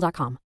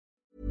mintmobile.com.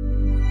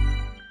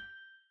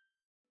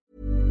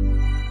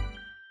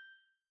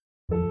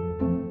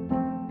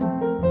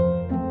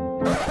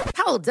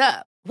 Hold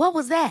up. What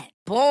was that?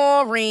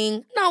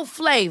 Boring. No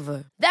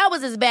flavor. That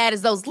was as bad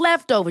as those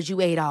leftovers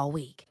you ate all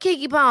week.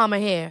 Keke Palmer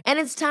here, and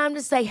it's time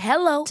to say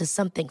hello to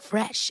something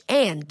fresh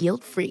and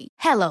guilt-free.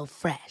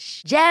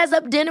 HelloFresh. Jazz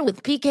up dinner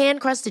with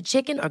pecan-crusted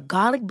chicken or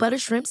garlic butter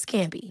shrimp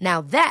scampi.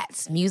 Now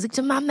that's music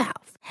to my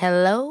mouth.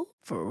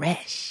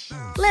 HelloFresh.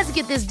 Let's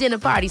get this dinner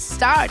party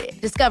started.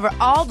 Discover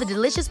all the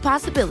delicious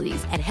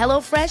possibilities at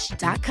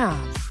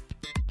HelloFresh.com.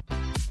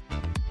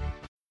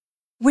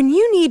 When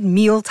you need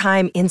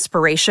mealtime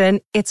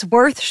inspiration, it's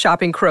worth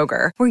shopping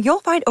Kroger, where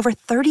you'll find over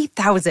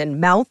 30,000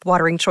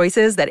 mouth-watering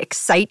choices that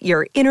excite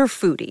your inner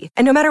foodie.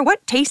 And no matter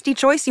what tasty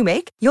choice you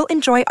make, you'll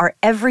enjoy our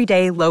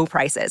everyday low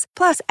prices,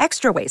 plus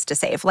extra ways to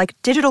save, like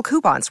digital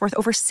coupons worth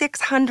over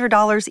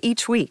 $600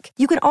 each week.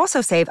 You can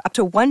also save up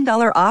to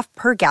 $1 off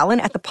per gallon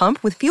at the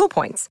pump with fuel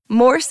points.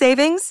 More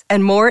savings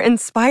and more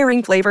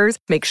inspiring flavors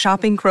make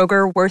shopping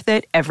Kroger worth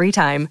it every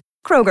time.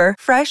 Kroger,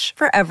 fresh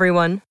for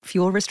everyone.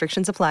 Fuel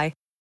restrictions apply.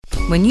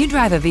 When you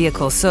drive a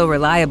vehicle so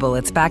reliable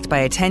it's backed by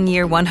a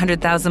 10-year,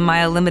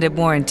 100,000-mile limited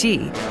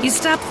warranty, you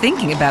stop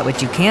thinking about what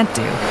you can't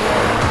do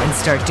and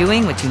start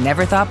doing what you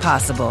never thought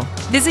possible.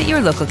 Visit your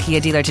local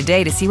Kia dealer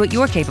today to see what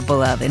you're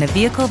capable of in a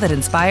vehicle that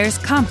inspires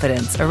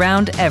confidence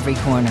around every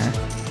corner.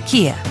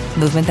 Kia,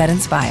 movement that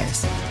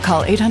inspires.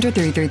 Call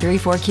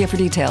 800-333-4KIA for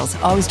details.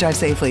 Always drive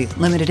safely.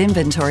 Limited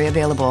inventory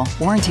available.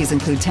 Warranties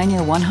include 10-year,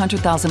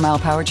 100,000-mile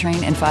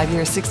powertrain and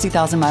 5-year,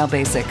 60,000-mile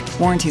basic.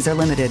 Warranties are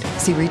limited.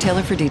 See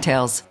retailer for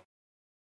details.